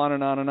could go on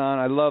and on and on.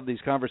 I love these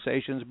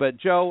conversations. But,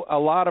 Joe, a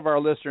lot of our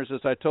listeners, as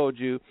I told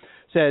you,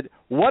 said,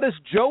 what does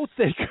Joe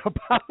think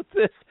about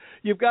this?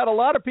 You've got a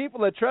lot of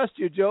people that trust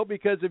you, Joe,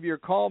 because of your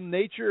calm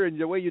nature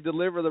and the way you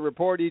deliver the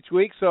report each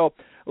week. So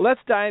let's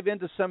dive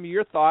into some of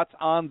your thoughts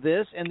on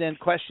this and then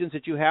questions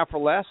that you have for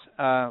Les.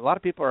 A lot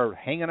of people are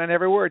hanging on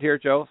every word here,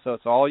 Joe, so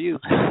it's all you.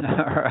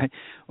 All right.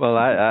 Well,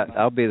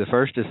 I'll be the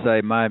first to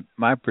say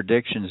my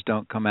predictions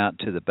don't come out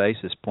to the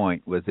basis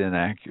point with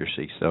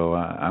inaccuracy. So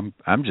I'm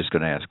just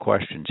going to ask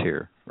questions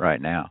here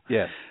right now.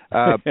 Yes.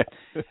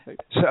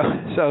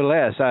 So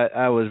Les,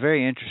 I was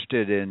very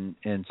interested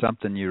in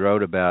something you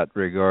wrote about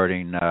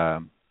regarding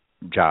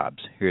jobs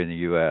here in the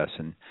U.S.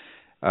 and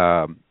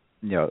a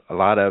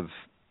lot of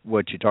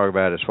what you talk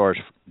about as far as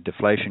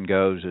deflation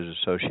goes is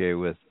associated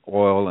with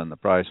oil and the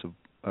price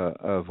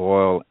of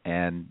oil,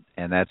 and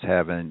that's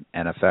having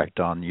an effect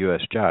on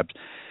U.S. jobs.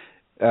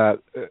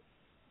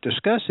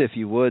 Discuss, if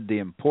you would, the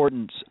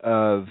importance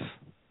of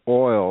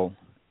oil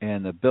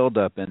and the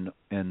buildup in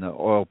the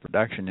oil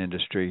production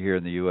industry here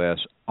in the U.S.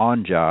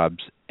 on jobs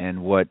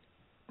and what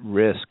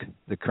risk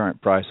the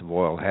current price of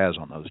oil has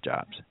on those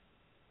jobs.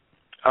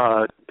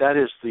 That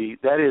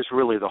is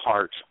really the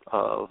heart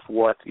of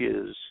what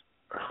is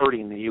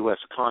hurting the U.S.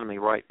 economy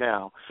right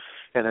now,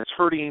 and it's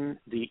hurting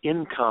the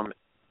income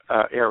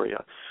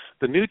area.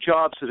 The new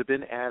jobs that have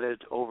been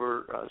added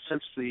over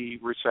since the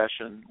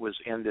recession was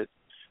ended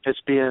has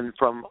been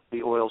from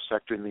the oil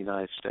sector in the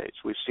United States.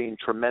 We've seen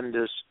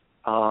tremendous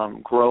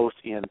growth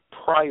in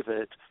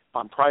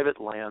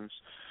private lands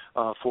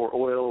for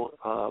oil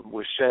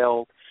with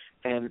shale,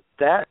 and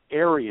that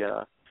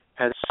area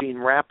has seen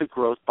rapid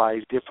growth by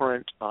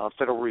different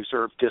Federal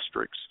Reserve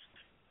districts.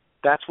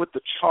 That's what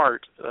the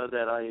chart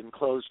that I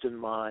enclosed in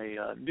my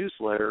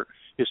newsletter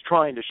is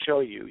trying to show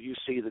you. You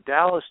see the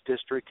Dallas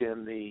district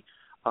and the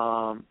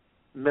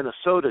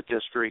Minnesota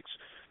districts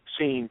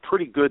seeing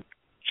pretty good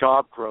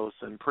job growth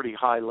and pretty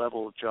high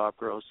level of job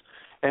growth,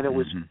 and it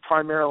was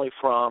primarily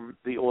from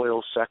the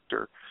oil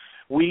sector.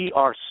 We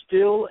are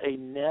still a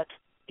net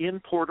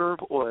importer of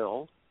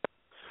oil,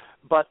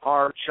 but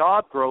our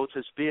job growth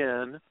has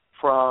been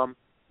from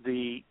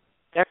the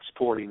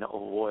exporting of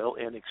oil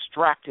and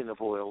extracting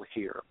of oil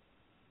here.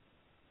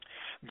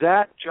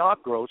 That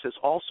job growth has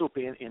also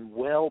been in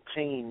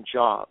well-paying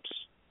jobs.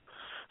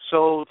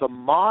 So the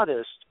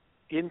modest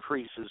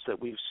increases that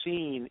we've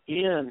seen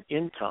in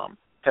income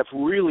have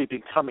really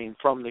been coming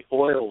from the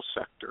oil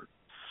sector.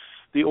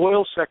 The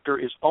oil sector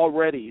is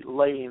already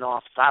laying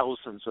off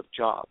thousands of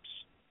jobs.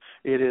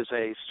 It is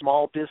a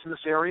small business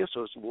area, so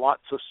there's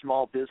lots of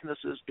small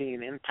businesses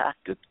being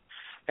impacted,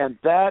 and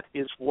that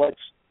is what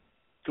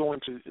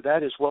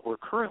we're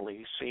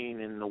currently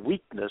seeing in the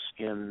weakness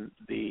in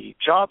the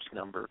jobs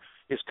number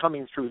is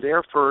coming through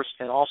there first,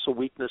 and also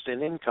weakness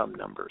in income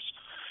numbers.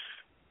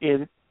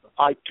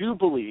 I do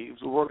believe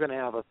we're going to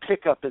have a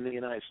pickup in the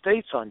United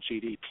States on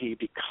GDP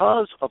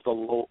because of the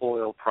low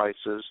oil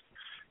prices,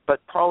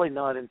 but probably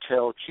not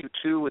until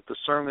Q2 with the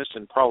service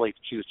and probably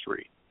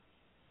Q3.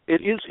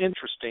 It is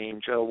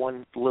interesting, Joe,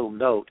 one little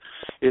note,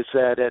 is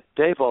that at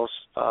Davos,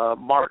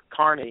 Mark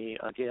Carney,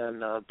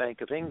 again,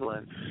 Bank of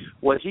England,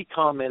 what he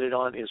commented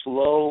on is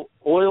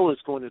oil is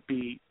going to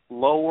be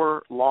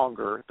lower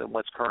longer than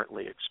what's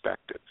currently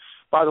expected.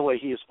 By the way,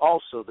 he is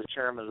also the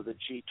chairman of the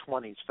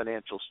G20's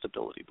Financial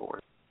Stability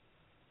Board.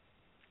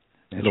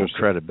 A little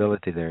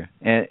credibility there,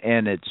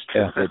 and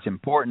it's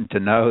important to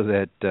know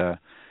that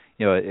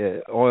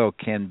oil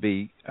can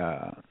be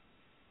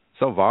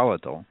so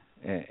volatile,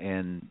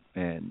 and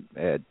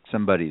at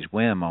somebody's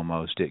whim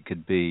almost, it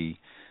could be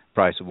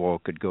price of oil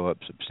could go up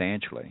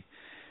substantially.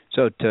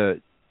 So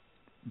to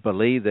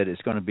believe that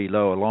it's going to be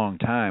low a long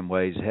time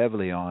weighs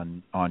heavily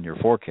on your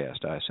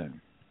forecast, I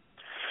assume.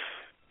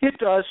 It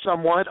does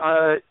somewhat,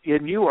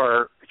 and you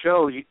are,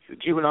 Joe.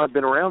 You and I have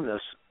been around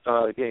this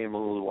game a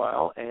little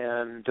while,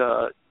 and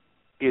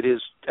it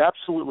is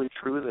absolutely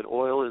true that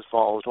oil is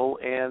volatile.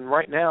 And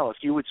right now, if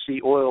you would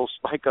see oil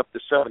spike up to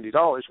 $70,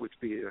 which would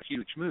be a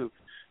huge move,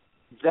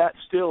 that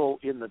still,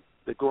 in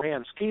the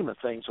grand scheme of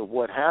things of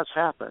what has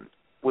happened,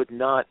 would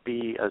not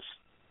be as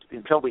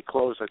until we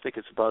close. I think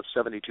it's above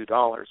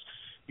 $72.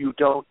 You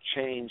don't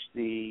change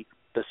the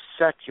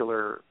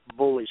secular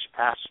bullish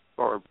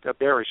or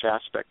bearish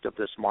aspect of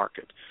this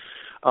market.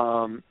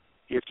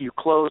 If you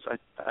close,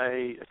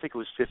 I think it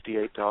was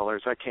 $58.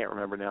 I can't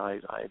remember now.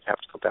 I'd have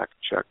to go back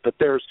and check. But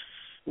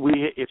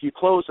if you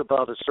close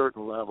above a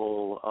certain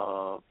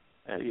level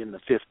in the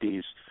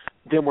 50s,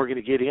 then we're going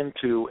to get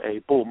into a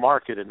bull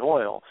market in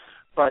oil,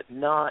 but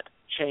not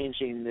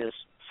changing this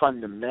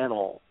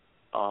fundamental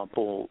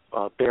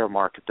bear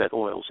market that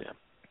oil's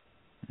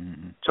in.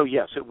 Mm-hmm. So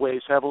yes, it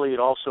weighs heavily. It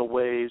also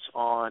weighs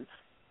on,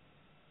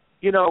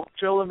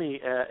 Joe, let me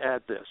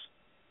add this.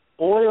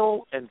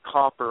 Oil and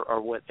copper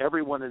are what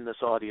everyone in this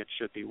audience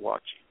should be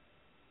watching.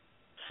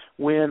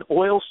 When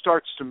oil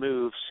starts to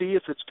move, see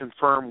if it's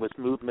confirmed with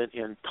movement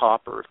in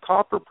copper. If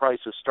copper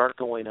prices start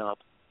going up,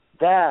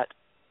 that,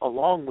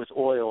 along with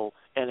oil,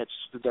 and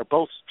they're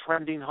both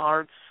trending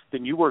hard,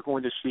 then you are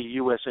going to see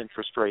U.S.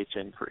 interest rates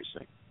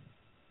increasing.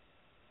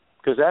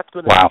 Because that's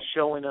going to be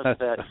showing us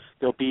that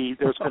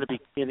there's going to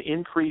be an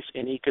increase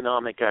in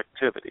economic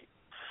activity.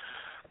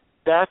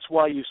 That's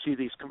why you see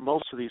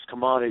most of these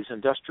commodities,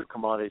 industrial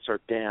commodities, are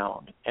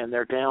down, and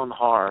they're down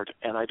hard.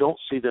 And I don't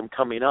see them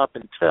coming up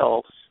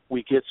until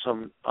we get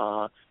some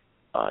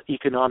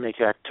economic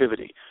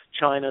activity.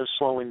 China is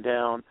slowing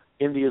down.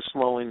 India is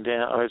slowing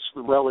down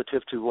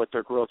relative to what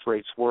their growth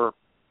rates were.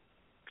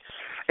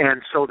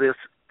 And so this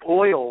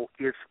oil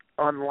is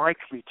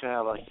unlikely to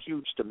have a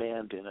huge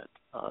demand in it.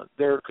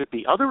 There could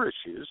be other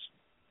issues,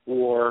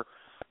 or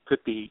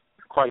could be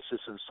crisis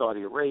in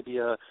Saudi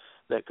Arabia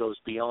that goes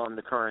beyond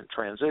the current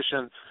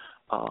transition,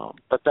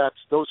 but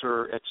those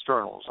are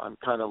externals. I'm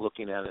kind of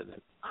looking at it in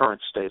the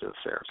current state of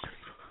affairs.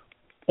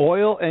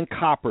 Oil and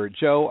copper,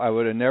 Joe, I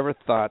would have never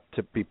thought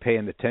to be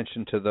paying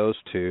attention to those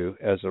two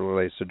as it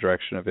relates to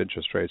direction of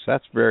interest rates.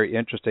 That's very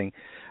interesting.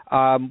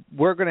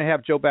 We're going to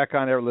have Joe back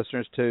on, our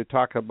listeners, to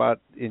talk about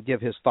and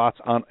give his thoughts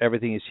on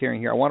everything he's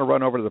hearing here. I want to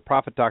run over to the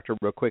Profit Doctor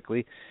real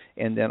quickly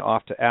and then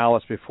off to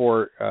Alice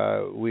before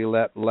we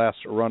let Les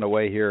run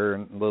away here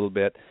in a little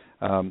bit.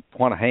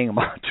 Want to hang him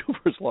on to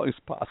for as long as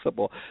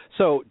possible.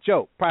 So,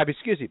 Joe, Profit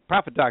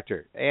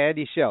Doctor,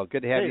 Andy Schell,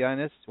 good to have you on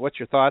this. What's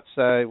your thoughts?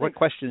 What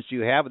questions do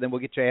you have? And then we'll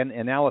get you an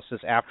analysis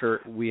after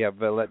we have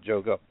let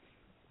Joe go.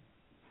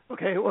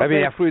 Okay. Well,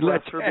 after we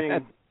let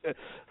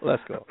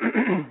let's go.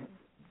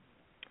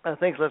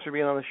 Thanks, Les, for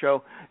being on the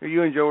show.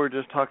 You and Joe were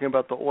just talking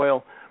about the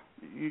oil.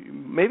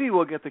 Maybe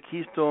we'll get the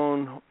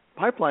Keystone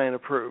Pipeline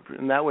approved,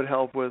 and that would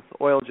help with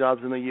oil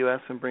jobs in the U.S.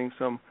 and bring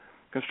some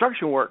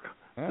construction work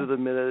to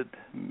the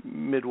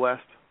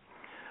Midwest.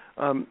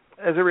 As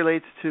it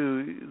relates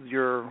to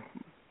your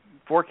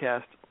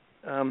forecast,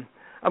 I'm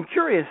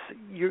curious,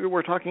 you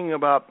were talking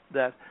about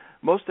that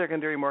most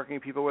secondary marketing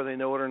people, whether they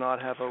know it or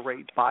not, have a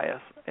rate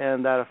bias,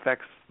 and that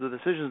affects the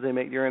decisions they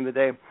make during the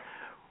day.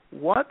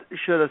 What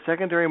should a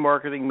secondary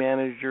marketing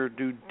manager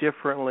do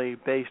differently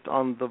based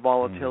on the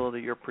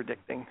volatility you're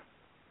predicting?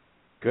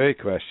 Good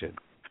question.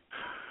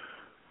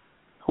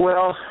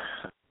 Well,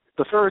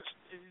 the first,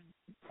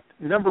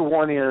 number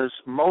one is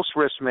most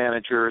risk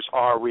managers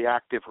are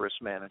reactive risk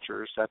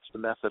managers. That's the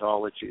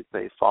methodology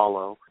they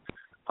follow.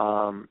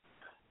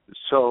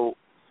 So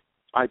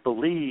I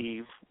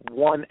believe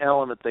one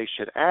element they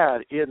should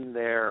add in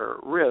their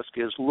risk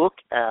is look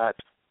at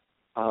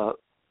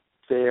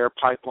their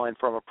pipeline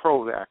from a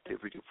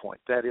proactive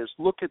viewpoint. That is,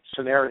 look at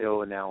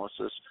scenario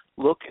analysis,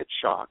 look at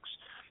shocks,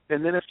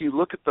 and then if you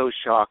look at those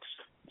shocks,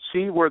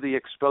 see where the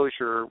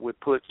exposure would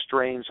put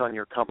strains on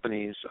your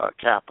company's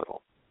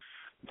capital.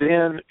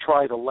 Then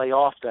try to lay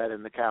off that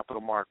in the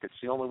capital markets.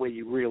 The only way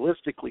you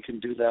realistically can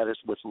do that is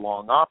with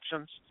long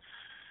options.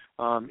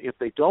 If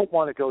they don't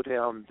want to go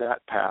down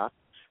that path,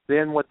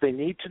 then what they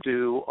need to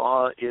do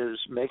is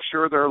make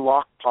sure their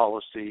lock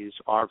policies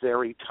are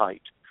very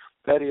tight.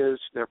 That is,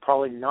 they're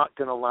probably not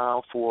going to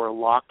allow for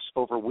locks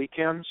over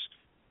weekends.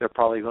 They're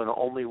probably going to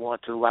only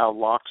want to allow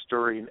locks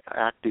during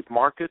active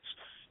markets.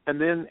 And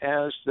then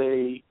as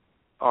they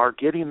are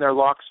getting their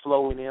locks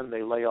flowing in,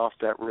 they lay off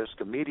that risk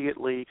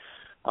immediately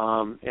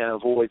and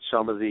avoid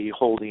some of the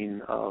holding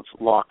of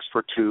locks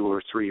for 2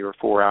 or 3 or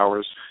 4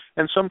 hours.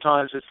 And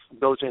sometimes it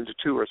goes into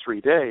 2 or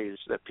 3 days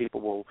that people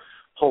will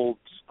hold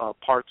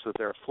parts of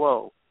their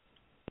flow.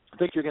 I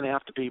think you're going to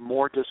have to be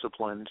more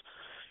disciplined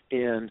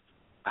in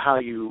how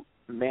you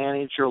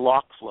manage your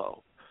lock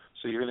flow.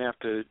 So you're going to have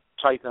to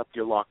tighten up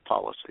your lock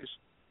policies.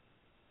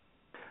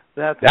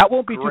 That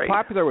won't be great. Too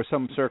popular with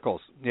some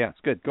circles. Yeah, it's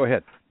good. Go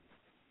ahead.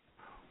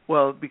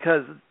 Well,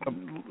 because a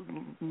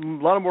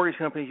lot of mortgage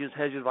companies use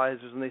hedge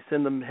advisors, and they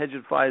send them hedge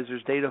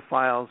advisors data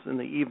files in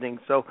the evening.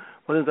 So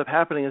what ends up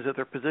happening is that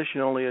their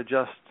position only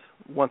adjusts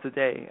once a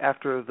day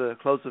after the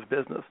close of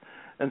business.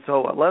 And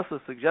so what Les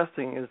is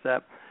suggesting is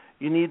that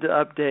you need to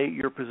update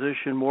your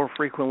position more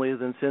frequently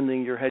than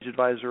sending your hedge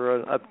advisor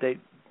an update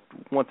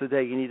once a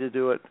day. You need to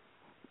do it,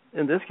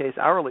 in this case,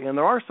 hourly. And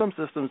there are some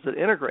systems that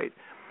integrate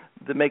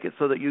that make it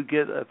so that you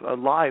get a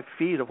live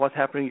feed of what's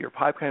happening in your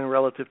pipeline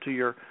relative to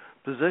your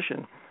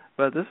position.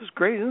 But this is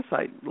great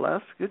insight,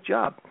 Les. Good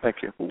job. Thank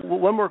you.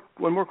 One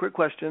more quick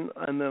question,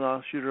 and then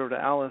I'll shoot it over to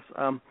Alice.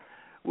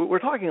 We're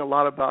talking a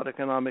lot about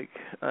economic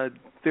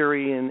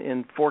theory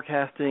and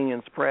forecasting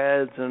and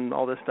spreads and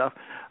all this stuff.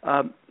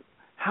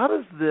 How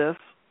does this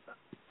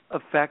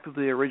affect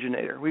the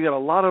originator? We got a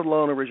lot of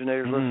loan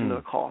originators listening to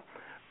the call.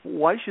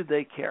 Why should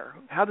they care?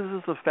 How does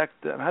this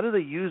affect them? How do they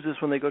use this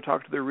when they go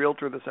talk to their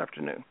realtor this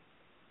afternoon?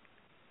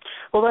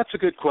 Well, that's a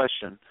good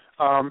question.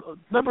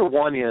 Number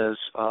one is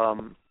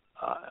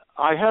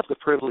I have the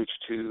privilege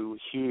to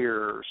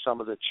hear some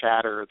of the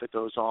chatter that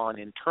goes on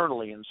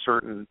internally in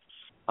certain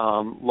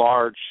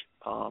large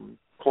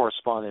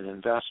correspondent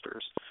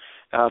investors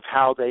of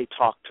how they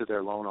talk to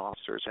their loan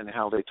officers and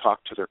how they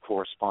talk to their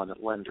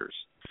correspondent lenders.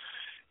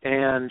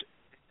 And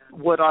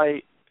what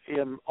I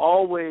am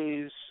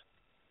always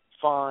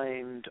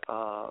find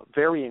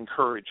very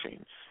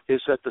encouraging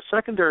is that the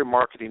secondary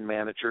marketing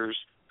managers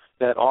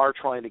that are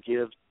trying to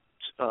give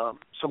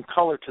some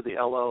color to the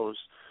LOs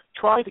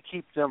try to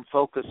keep them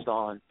focused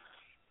on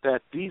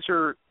that these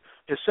are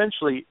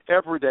essentially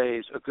every day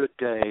is a good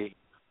day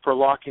for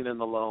locking in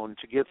the loan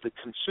to give the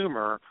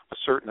consumer a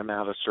certain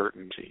amount of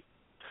certainty.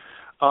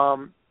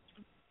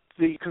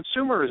 The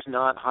consumer is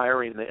not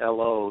hiring the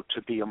LO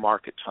to be a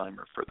market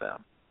timer for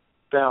them.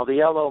 Now,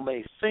 the LO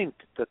may think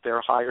that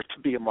they're hired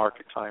to be a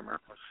market timer,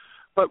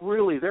 but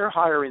really they're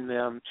hiring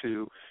them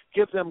to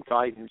give them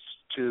guidance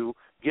to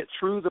get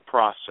through the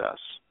process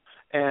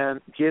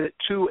and get it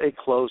to a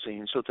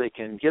closing so they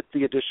can get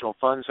the additional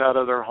funds out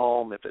of their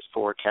home if it's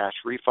for a cash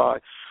refi,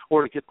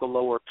 or to get the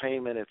lower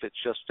payment if it's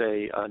just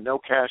a no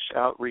cash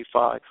out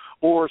refi,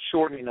 or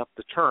shortening up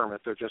the term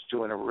if they're just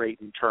doing a rate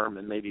and term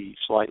and maybe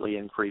slightly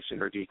increasing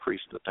or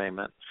decreasing the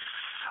payment.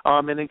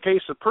 And in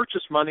case of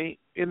purchase money,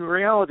 in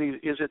reality,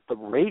 is it the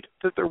rate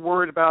that they're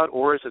worried about,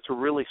 or is it to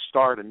really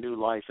start a new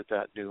life at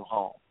that new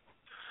home?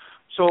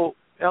 So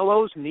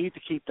LOs need to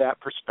keep that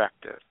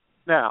perspective.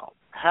 Now,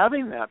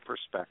 having that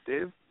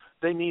perspective,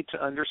 they need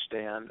to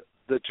understand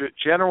the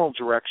general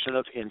direction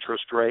of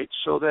interest rates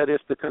so that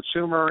if the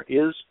consumer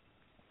is,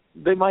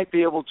 they might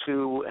be able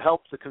to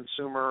help the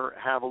consumer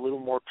have a little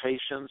more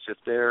patience if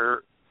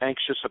they're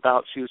anxious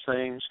about a few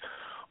things,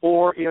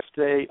 or if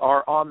they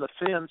are on the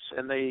fence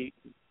and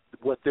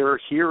what they're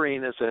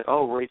hearing is that,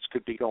 rates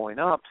could be going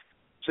up.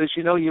 Says,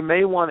 you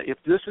may want to, if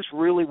this is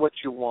really what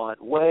you want,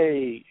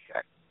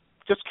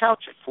 just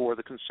couch it for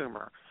the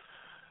consumer.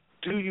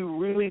 Do you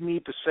really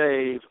need to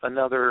save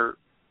another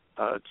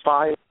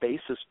 5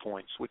 basis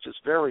points, which is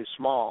very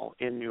small,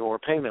 in your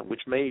payment,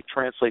 which may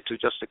translate to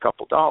just a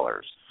couple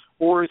dollars?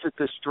 Or is it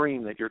this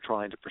dream that you're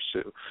trying to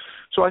pursue?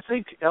 So I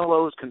think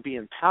LOs can be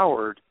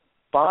empowered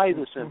by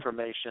this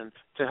information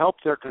to help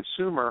their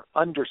consumer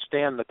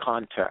understand the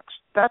context.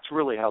 That's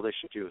really how they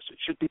should use it. It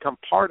should become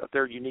part of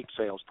their unique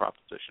sales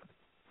proposition.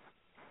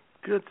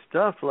 Good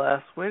stuff,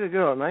 Les. Way to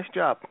go. Nice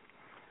job.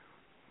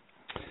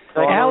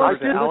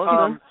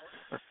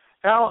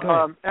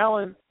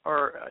 Alan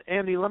or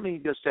Andy, let me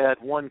just add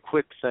one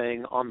quick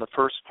thing on the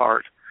first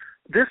part.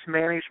 This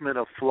management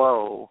of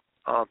flow,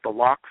 the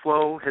lock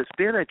flow, has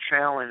been a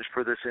challenge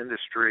for this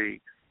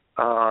industry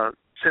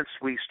since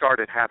we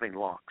started having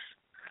locks.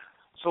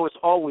 So it's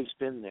always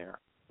been there.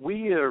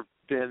 We have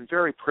been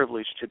very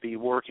privileged to be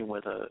working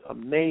with a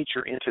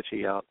major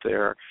entity out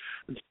there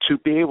to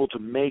be able to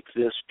make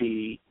this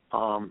be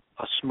a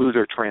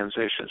smoother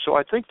transition. So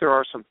I think there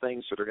are some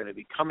things that are going to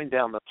be coming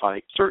down the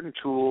pike, certain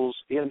tools,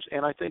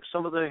 and I think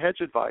some of the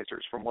hedge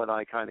advisors, from what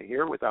I kind of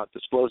hear without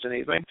disclosing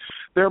anything,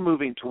 they're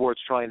moving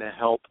towards trying to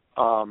help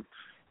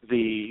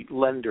the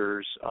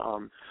lenders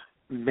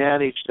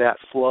manage that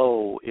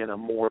flow in a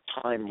more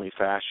timely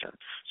fashion.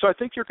 So I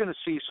think you're going to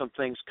see some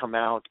things come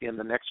out in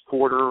the next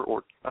quarter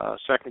or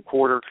second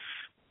quarter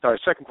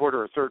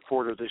or third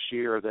quarter this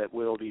year that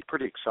will be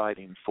pretty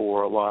exciting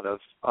for a lot of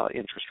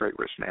interest rate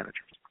risk managers.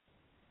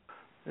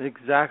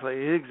 Exactly.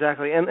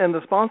 And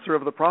the sponsor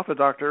of the Profit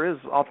Doctor is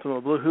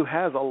Optimal Blue, who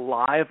has a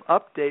live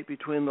update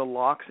between the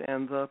locks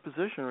and the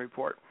position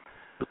report.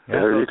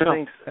 There you go.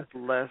 Thanks,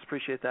 Les.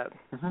 Appreciate that.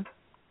 Mm-hmm.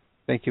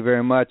 Thank you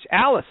very much.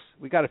 Alice,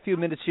 we got a few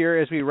minutes here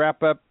as we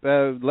wrap up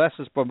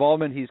Les's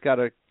involvement. He's got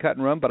to cut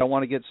and run, but I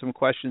want to get some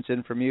questions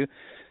in from you.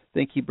 I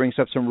think he brings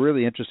up some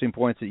really interesting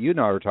points that you and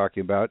I were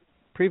talking about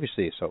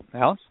previously. So,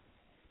 Alice?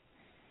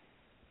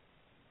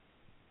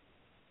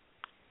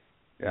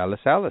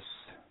 Alice.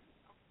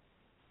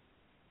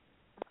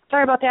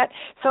 Sorry about that.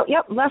 So,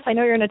 Les, I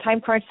know you're in a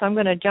time crunch, so I'm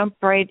going to jump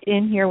right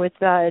in here with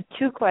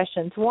two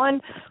questions. One,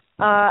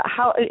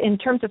 how, in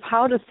terms of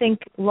how to think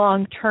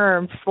long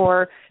term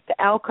for the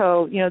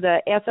ALCO,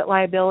 the asset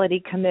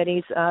liability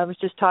committees. I was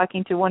just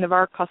talking to one of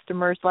our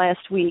customers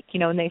last week,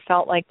 and they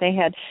felt like they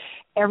had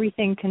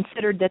everything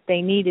considered that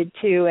they needed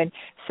to, and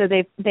so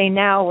they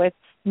now, with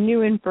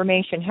new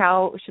information,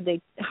 how should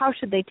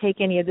they take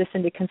any of this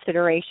into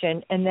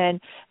consideration? And then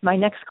my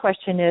next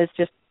question is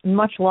just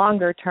much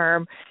longer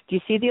term. Do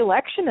you see the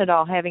election at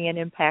all having an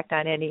impact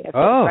on any of this?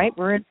 Right,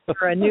 we're in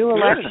for a new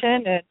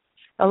election and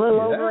a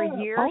little over a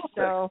year,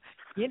 so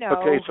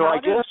Okay, so I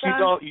guess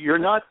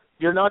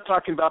you're not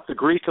talking about the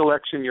Greek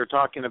election. You're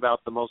talking about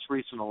the most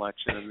recent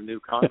election in the new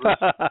Congress.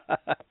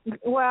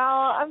 Well,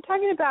 I'm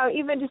talking about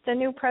even just a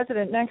new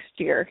president next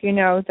year.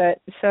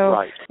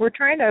 Right. We're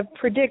trying to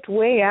predict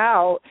way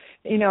out.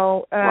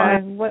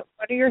 Right. What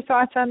are your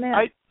thoughts on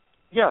that?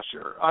 Yeah,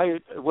 sure.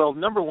 Well,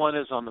 number one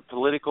is on the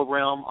political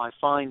realm. I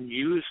find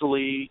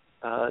usually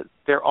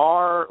there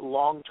are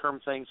long-term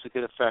things that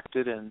get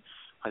affected, and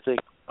I think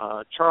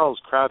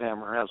Charles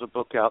Krauthammer has a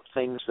book out,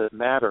 Things That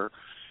Matter,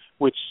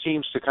 which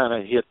seems to kind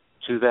of hit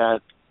to that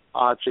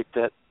object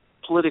that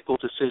political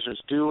decisions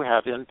do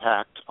have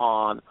impact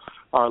on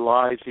our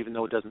lives, even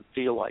though it doesn't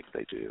feel like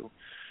they do.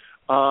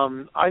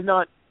 I'm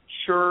not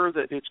sure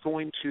that it's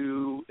going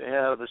to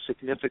have a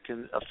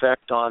significant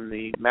effect on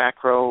the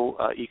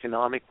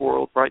macroeconomic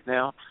world right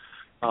now.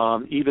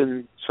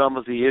 Even some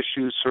of the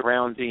issues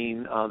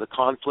surrounding the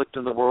conflict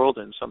in the world,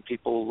 and some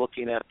people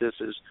looking at this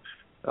as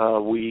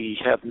we've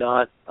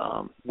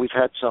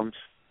had some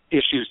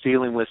issues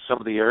dealing with some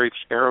of the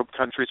Arab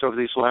countries over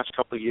these last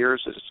couple of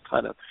years. It's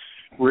kind of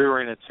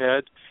rearing its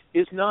head,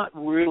 is not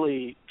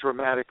really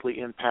dramatically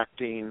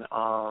impacting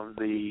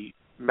the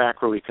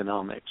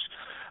macroeconomics.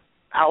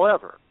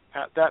 However,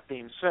 that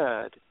being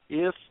said,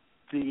 if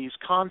these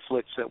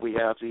conflicts that we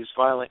have, these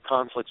violent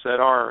conflicts that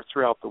are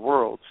throughout the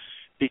world,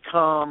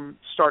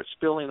 start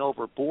spilling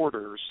over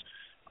borders,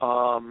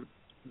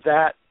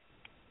 that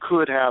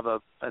could have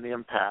an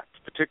impact,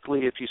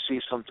 particularly if you see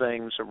some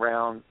things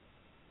around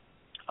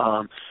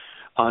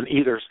on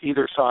either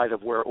side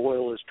of where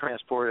oil is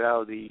transported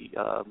out of the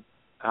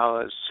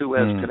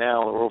Suez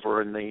Canal or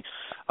over in the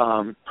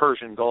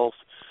Persian Gulf.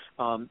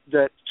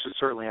 That should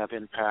certainly have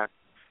impact.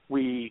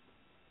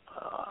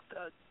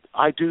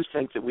 I do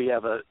think that we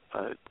have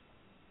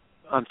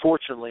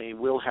unfortunately,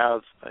 we'll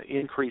have an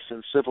increase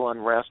in civil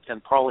unrest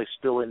and probably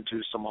spill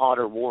into some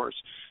hotter wars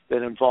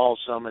that involve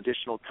some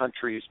additional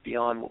countries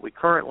beyond what we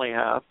currently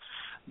have.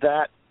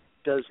 That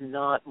does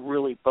not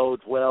really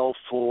bode well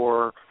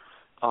for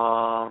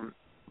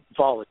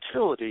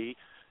volatility.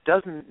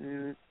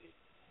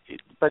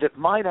 But it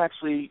might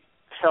actually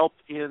help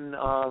in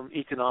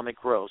economic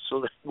growth,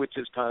 which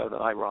is kind of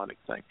an ironic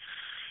thing.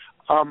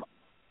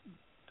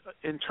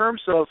 In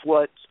terms of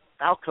what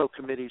ALCO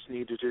committees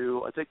need to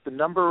do, I think the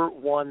number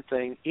one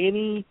thing,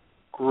 any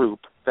group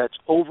that's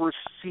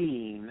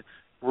overseeing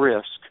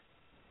risk,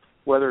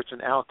 whether it's an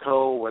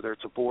ALCO, whether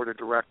it's a board of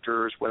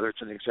directors, whether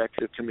it's an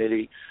executive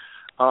committee,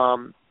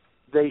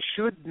 they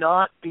should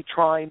not be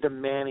trying to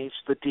manage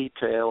the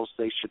details.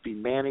 They should be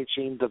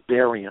managing the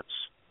variance.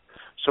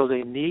 So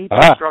they need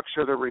to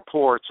structure the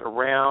reports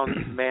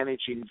around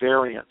managing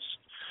variance.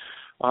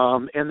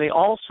 And they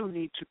also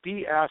need to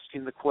be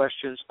asking the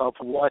questions of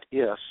what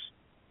if.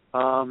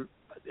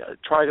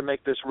 Try to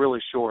make this really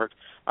short.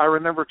 I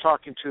remember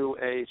talking to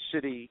a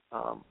city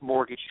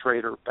mortgage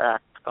trader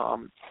back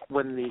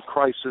when the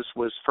crisis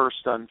was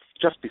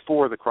just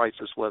before the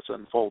crisis was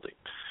unfolding.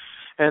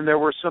 And there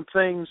were some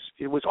things,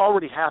 it was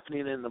already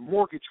happening in the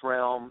mortgage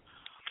realm,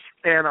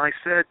 and I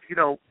said,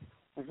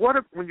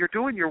 when you're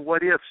doing your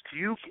what ifs, do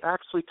you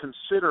actually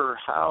consider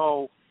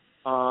how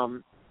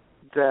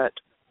that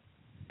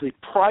the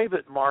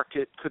private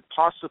market could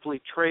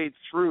possibly trade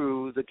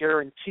through the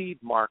guaranteed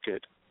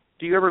market.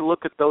 Do you ever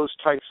look at those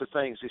types of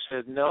things? He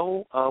said,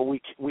 no,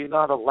 we're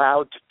not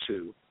allowed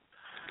to.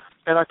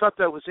 And I thought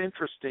that was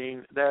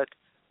interesting that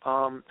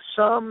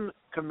some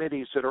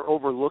committees that are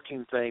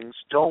overlooking things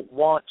don't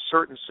want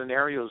certain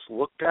scenarios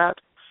looked at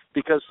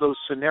because those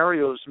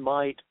scenarios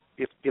might,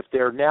 if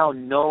they're now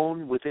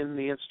known within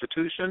the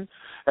institution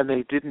and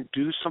they didn't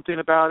do something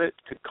about it,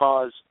 could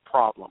cause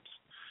problems.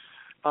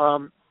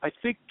 I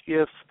think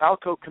if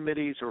ALCO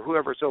committees or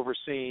whoever's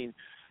overseeing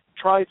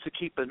tries to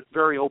keep a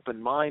very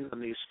open mind on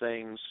these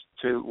things,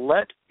 to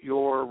let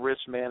your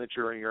risk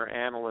manager and your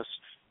analysts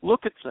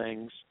look at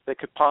things that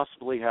could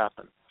possibly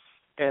happen.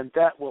 And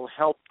that will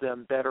help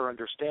them better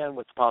understand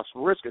what the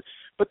possible risk is.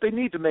 But they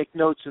need to make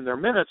notes in their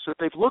minutes that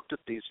they've looked at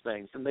these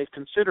things and they've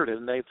considered it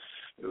and they've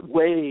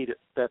weighed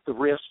that the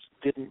risk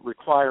didn't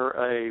require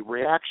a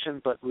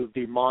reaction but would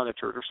be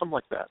monitored or something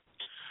like that.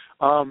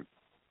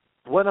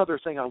 One other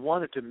thing I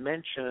wanted to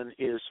mention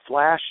is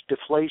flash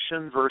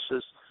deflation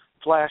versus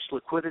flash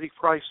liquidity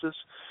crisis.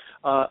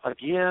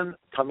 Again,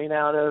 coming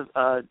out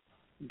of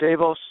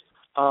Davos,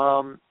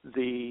 and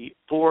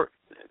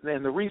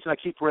the reason I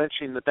keep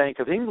mentioning the Bank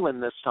of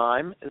England this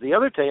time, the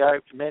other day I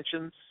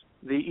mentioned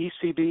the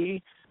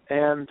ECB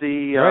and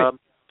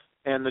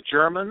the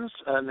Germans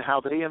and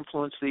how they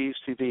influence the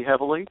ECB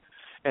heavily,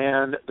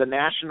 and the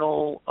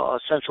national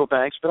central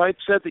banks. But I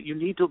said that you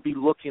need to be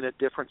looking at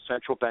different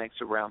central banks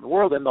around the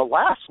world. And the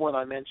last one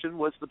I mentioned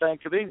was the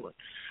Bank of England.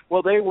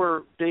 Well, they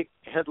were big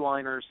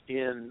headliners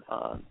in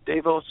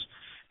Davos.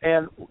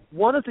 And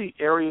one of the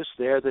areas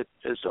there that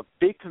is a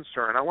big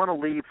concern, I want to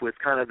leave with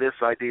kind of this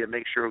idea,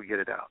 make sure we get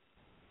it out.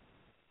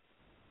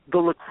 The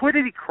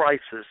liquidity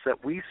crisis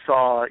that we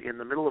saw in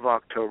the middle of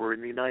October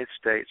in the United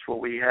States, where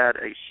we had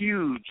a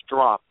huge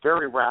drop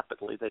very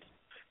rapidly that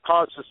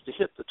caused us to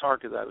hit the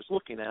target that I was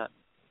looking at,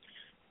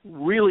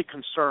 really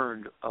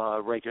concerned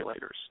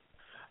regulators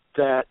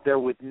that there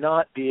would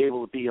not be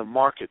able to be a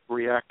market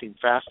reacting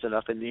fast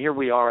enough. And here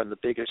we are in the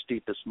biggest,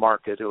 deepest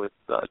market with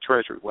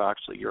Treasury. Well,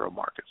 actually, Euro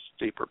market's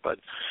deeper, but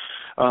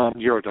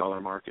Euro-dollar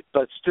market.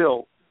 But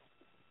still,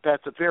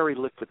 that's a very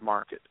liquid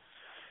market.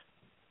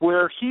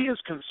 Where he is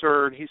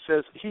concerned, he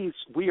says,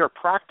 we are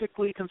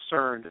practically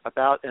concerned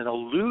about an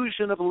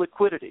illusion of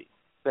liquidity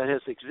that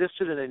has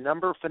existed in a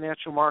number of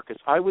financial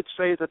markets. I would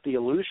say that the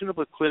illusion of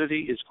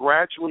liquidity is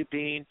gradually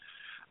being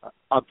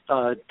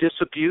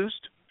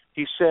disabused.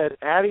 He said,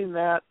 adding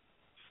that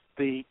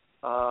the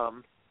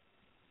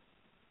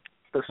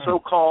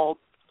so-called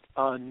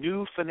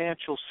new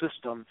financial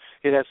system,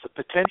 it has the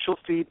potential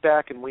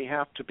feedback, and we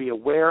have to be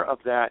aware of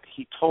that.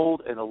 He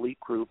told an elite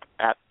group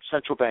at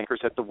central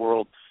bankers at the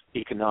World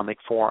Economic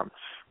Forum.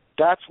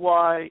 That's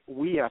why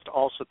we have to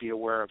also be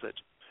aware of it.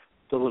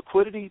 The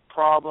liquidity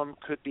problem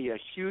could be a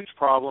huge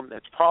problem.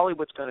 That's probably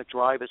what's going to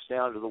drive us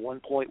down to the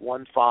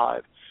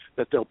 1.15,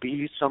 that there'll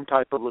be some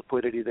type of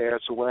liquidity there.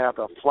 So we'll have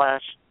a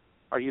flash.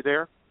 Are you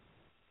there?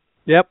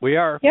 Yep, we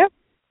are. Yep.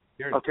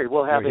 Okay,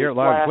 we'll have a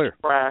flash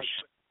crash.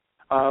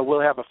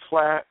 We'll have a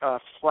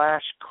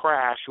flash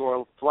crash or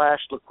a flash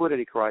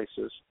liquidity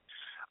crisis.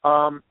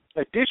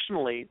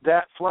 Additionally,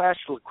 that flash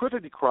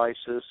liquidity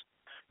crisis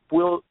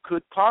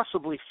could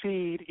possibly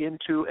feed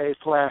into a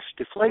flash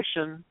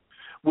deflation,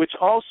 which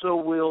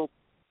also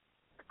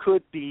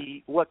could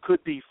be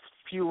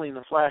fueling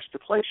the flash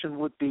deflation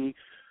would be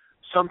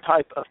some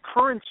type of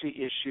currency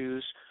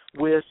issues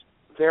with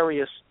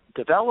various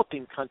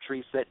developing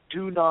countries that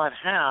do not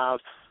have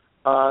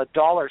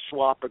dollar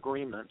swap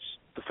agreements,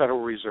 the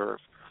Federal Reserve.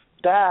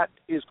 That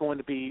is going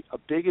to be a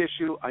big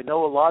issue. I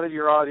know a lot of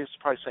your audience is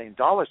probably saying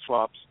dollar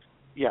swaps.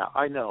 Yeah,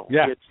 I know.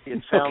 Yeah.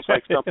 It sounds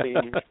like something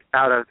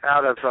out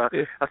of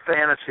a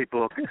fantasy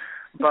book,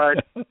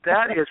 but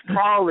that is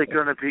probably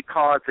going to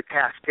cause a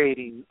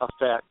cascading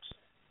effect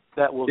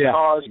that will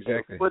cause a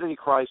liquidity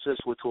crisis,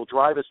 which will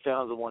drive us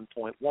down to the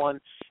 1.1.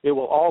 It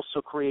will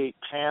also create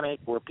panic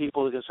where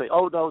people are going to say,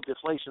 oh, no,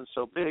 deflation's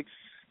so big.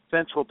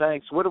 Central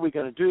banks, what are we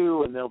going to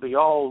do? And they'll be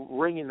all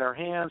wringing their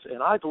hands.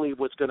 And I believe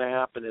what's going to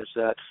happen is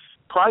that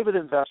private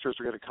investors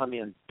are going to come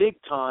in big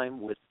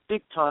time with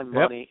big-time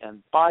money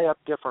and buy up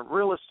different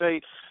real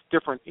estate,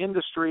 different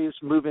industries,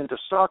 move into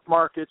stock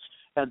markets,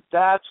 and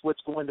that's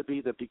what's going to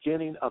be the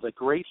beginning of a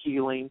great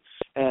healing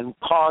and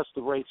cause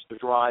the rates to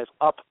drive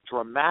up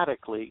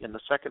dramatically in the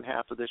second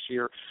half of this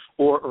year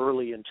or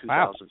early in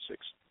 2006.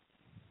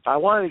 Wow. I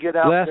wanted to get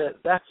out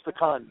that's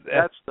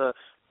the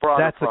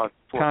broader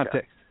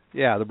context.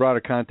 Yeah, the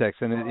broader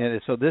context,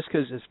 and so this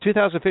because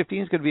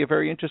 2015 is going to be a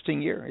very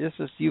interesting year.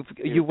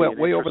 You went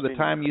way over the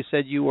time you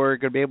said you were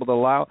going to be able to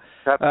allow.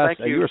 Thank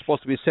you. You were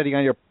supposed to be sitting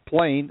on your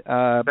plane.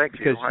 Thank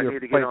you. I need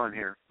to get on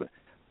here.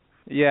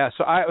 Yeah,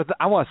 so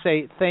I want to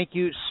say thank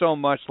you so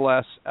much,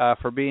 Les,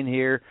 for being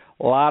here.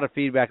 A lot of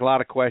feedback, a lot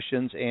of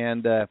questions,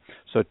 and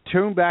so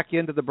tune back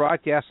into the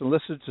broadcast and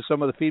listen to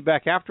some of the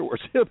feedback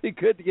afterwards. It'll be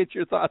good to get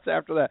your thoughts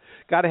after that.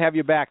 Got to have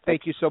you back.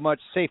 Thank you so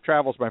much. Safe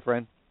travels, my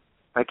friend.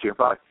 Thank you.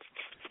 Bye.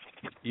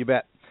 You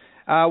bet.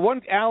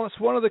 Alice,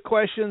 one of the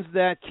questions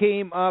that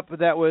came up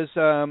that was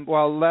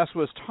while Les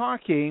was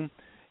talking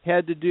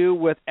had to do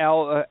with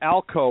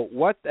ALCO.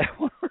 What the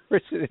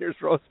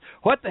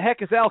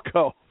heck is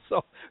ALCO?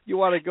 So you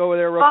want to go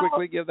there real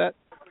quickly, give that?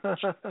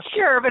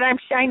 Sure, but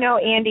I know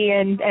Andy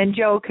and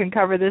Joe can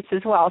cover this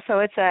as well. So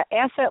it's an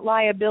asset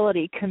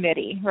liability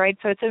committee, right?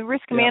 So it's a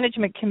risk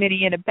management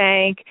committee in a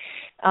bank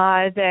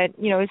that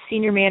is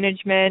senior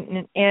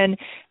management, and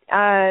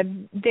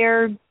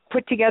they're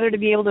put together to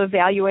be able to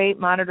evaluate,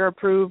 monitor,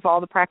 approve all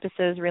the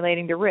practices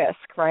relating to risk,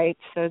 right?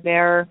 So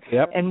they're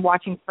and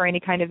watching for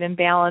any kind of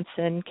imbalance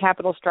in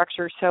capital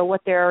structure. So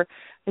what they're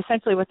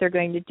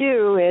going to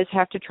do is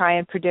have to try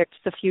and predict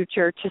the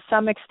future to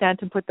some extent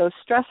and put those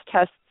stress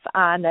tests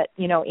on that,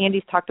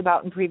 Andy's talked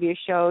about in previous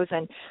shows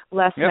and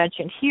Les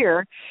mentioned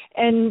here.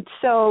 And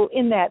so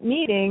in that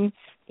meeting,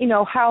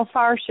 how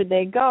far should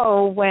they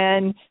go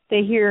when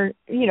they hear,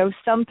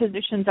 some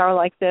positions are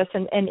like this,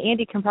 and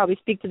Andy can probably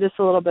speak to this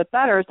a little bit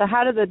better, so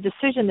how do the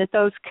decision that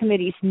those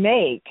committees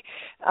make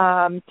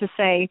to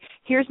say,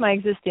 here's my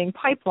existing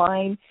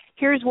pipeline,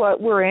 here's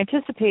what we're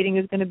anticipating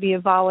is going to be a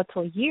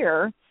volatile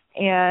year,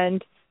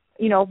 and,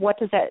 what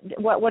does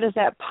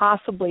that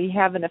possibly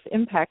have enough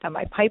impact on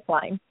my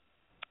pipeline?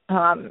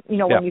 When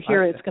you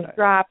hear it's going to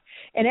drop.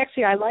 And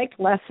actually, I liked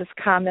Les's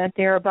comment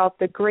there about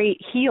the great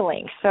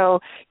healing. So,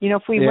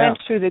 if we went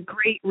through the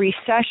Great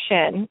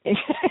Recession,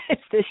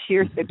 this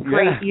year's the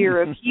great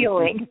year of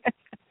healing.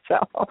 So,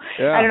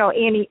 I don't know,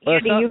 Andy,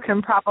 you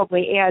can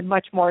probably add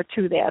much more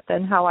to that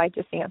than how I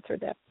just answered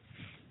that.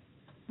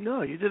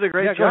 No, you did a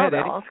great job,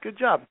 Alice. Good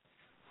job.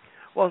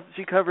 Well,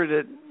 she covered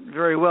it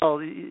very well.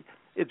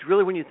 It's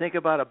really when you think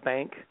about a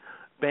bank,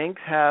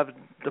 banks have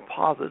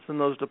deposits, and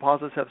those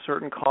deposits have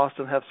certain costs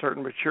and have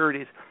certain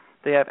maturities.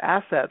 They have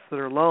assets that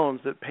are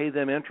loans that pay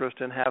them interest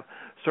and have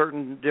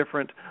certain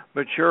different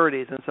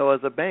maturities. And so as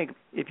a bank,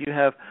 if you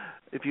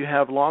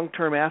have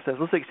long-term assets,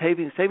 let's take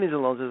savings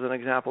and loans as an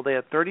example. They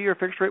had 30-year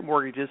fixed-rate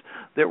mortgages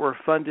that were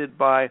funded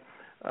by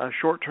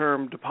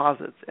short-term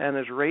deposits. And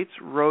as rates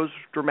rose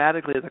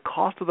dramatically, the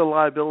cost of the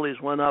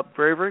liabilities went up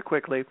very, very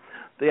quickly.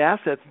 The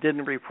assets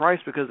didn't reprice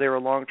because they were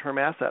long-term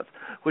assets,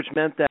 which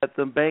meant that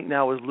the bank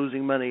now was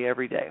losing money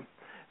every day.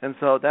 And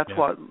so that's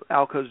what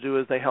ALCOs do,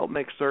 is they help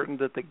make certain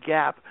that the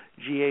gap,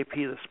 GAP,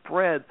 the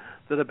spread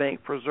that a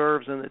bank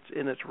preserves in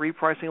its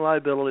repricing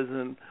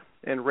liabilities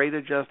and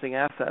rate-adjusting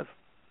assets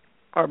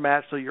are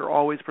matched, so you're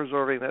always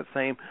preserving that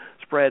same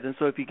spread. And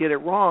so if you get it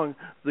wrong,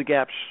 the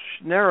gap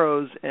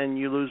narrows and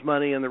you lose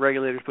money and the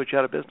regulators put you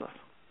out of business.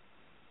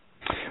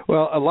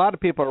 Well, a lot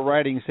of people are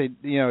writing and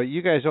say,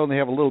 you guys only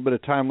have a little bit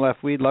of time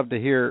left. We'd love to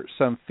hear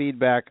some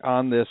feedback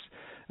on this.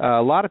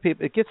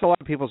 It gets a lot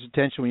of people's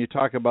attention when you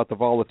talk about the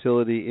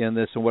volatility in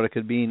this and what it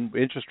could mean,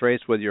 interest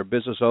rates, whether you're a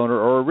business owner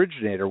or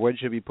originator. When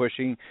should we be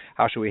pushing?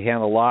 How should we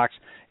handle locks?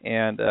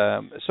 And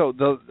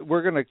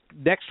we're going to,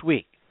 next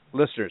week,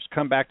 listeners,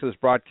 come back to this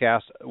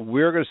broadcast.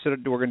 We're going to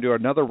do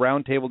another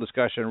roundtable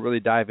discussion and really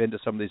dive into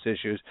some of these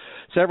issues.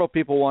 Several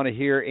people want to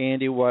hear,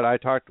 Andy, when I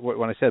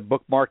said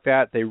bookmark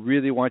that. They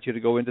really want you to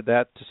go into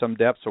that to some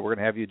depth, so we're going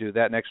to have you do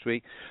that next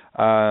week.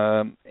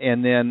 And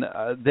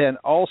then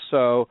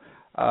also,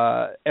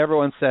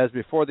 everyone says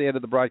before the end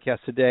of the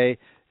broadcast today,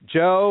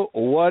 Joe,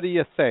 what do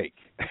you think?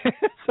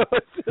 So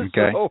it's just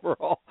an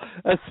overall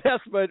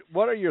assessment.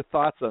 What are your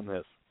thoughts on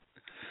this?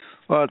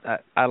 Well,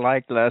 I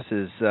like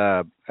Les's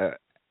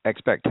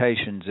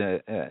expectations,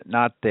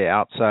 not the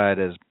outside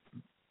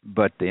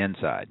but the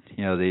inside.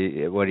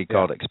 What he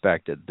called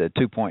expected, the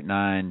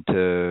 2.9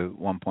 to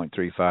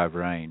 1.35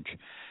 range.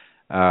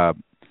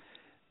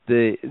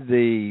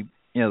 The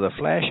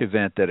flash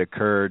event that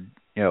occurred,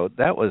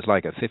 that was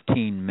like a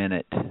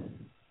 15-minute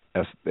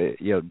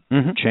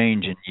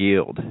change in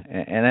yield,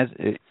 and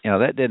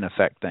that didn't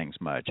affect things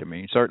much. I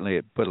mean, certainly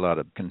it put a lot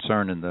of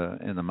concern in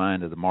the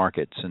mind of the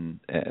markets,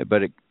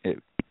 but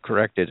it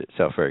corrected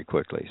itself very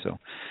quickly. So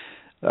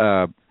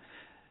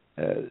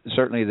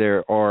certainly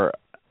there are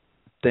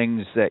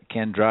things that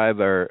can drive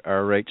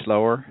our rates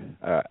lower.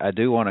 I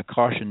do want to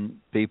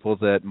caution people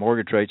that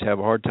mortgage rates have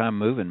a hard time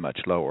moving much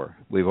lower.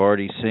 We've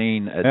already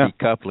seen a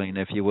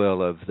decoupling, if you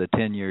will, of the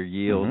 10-year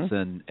yields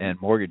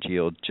and mortgage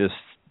yield just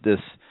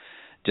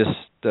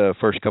the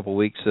first couple of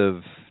weeks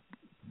of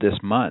this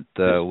month.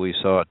 We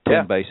saw a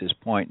 10 basis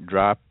point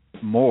drop,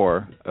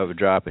 more of a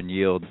drop in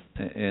yield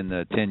in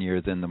the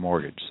 10-year than the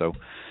mortgage. So,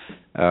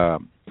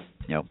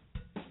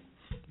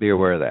 be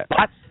aware of that.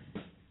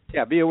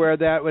 Yeah, be aware of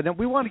that. And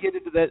we want to get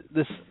into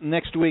this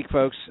next week,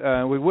 folks.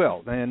 We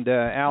will. And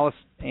Alice,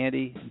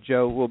 Andy,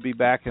 Joe will be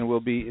back, and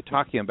we'll be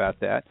talking about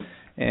that.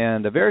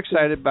 And very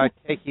excited about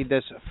taking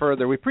this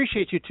further. We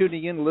appreciate you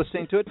tuning in and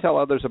listening to it. Tell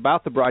others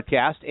about the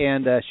broadcast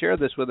and share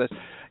this with us.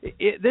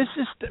 This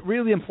is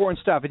really important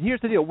stuff. And here's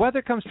the deal. Whether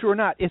it comes true or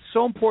not, it's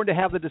so important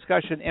to have the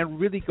discussion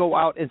and really go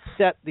out and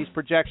set these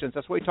projections.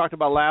 That's what we talked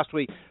about last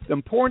week. The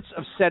importance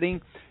of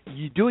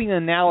doing an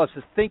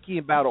analysis, thinking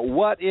about it,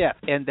 what if.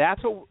 And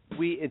that's what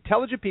we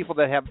intelligent people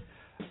that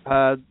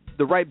have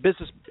the right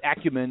business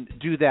acumen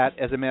do that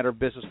as a matter of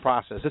business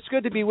process. It's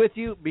good to be with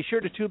you. Be sure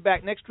to tune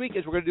back next week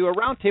as we're going to do a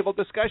roundtable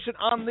discussion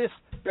on this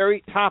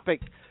very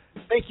topic.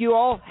 Thank you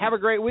all. Have a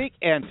great week,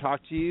 and talk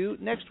to you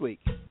next week.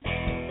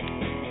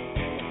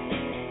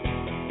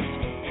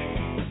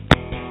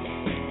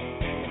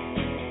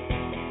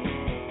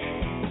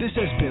 This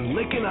has been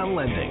Lykken on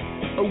Lending,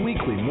 a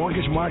weekly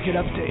mortgage market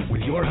update with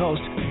your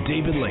host,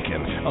 David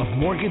Lykken of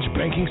Mortgage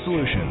Banking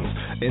Solutions,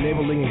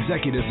 enabling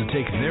executives to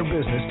take their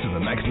business to the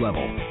next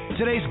level.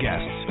 Today's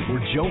guests were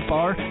Joe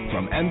Farr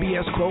from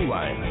MBS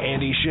Quoteline,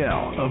 Andy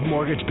Schell of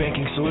Mortgage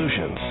Banking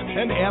Solutions,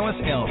 and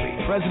Alice Alvey,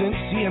 President,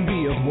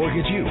 CMB of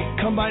Mortgage U.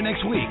 Come by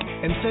next week,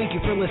 and thank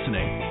you for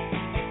listening.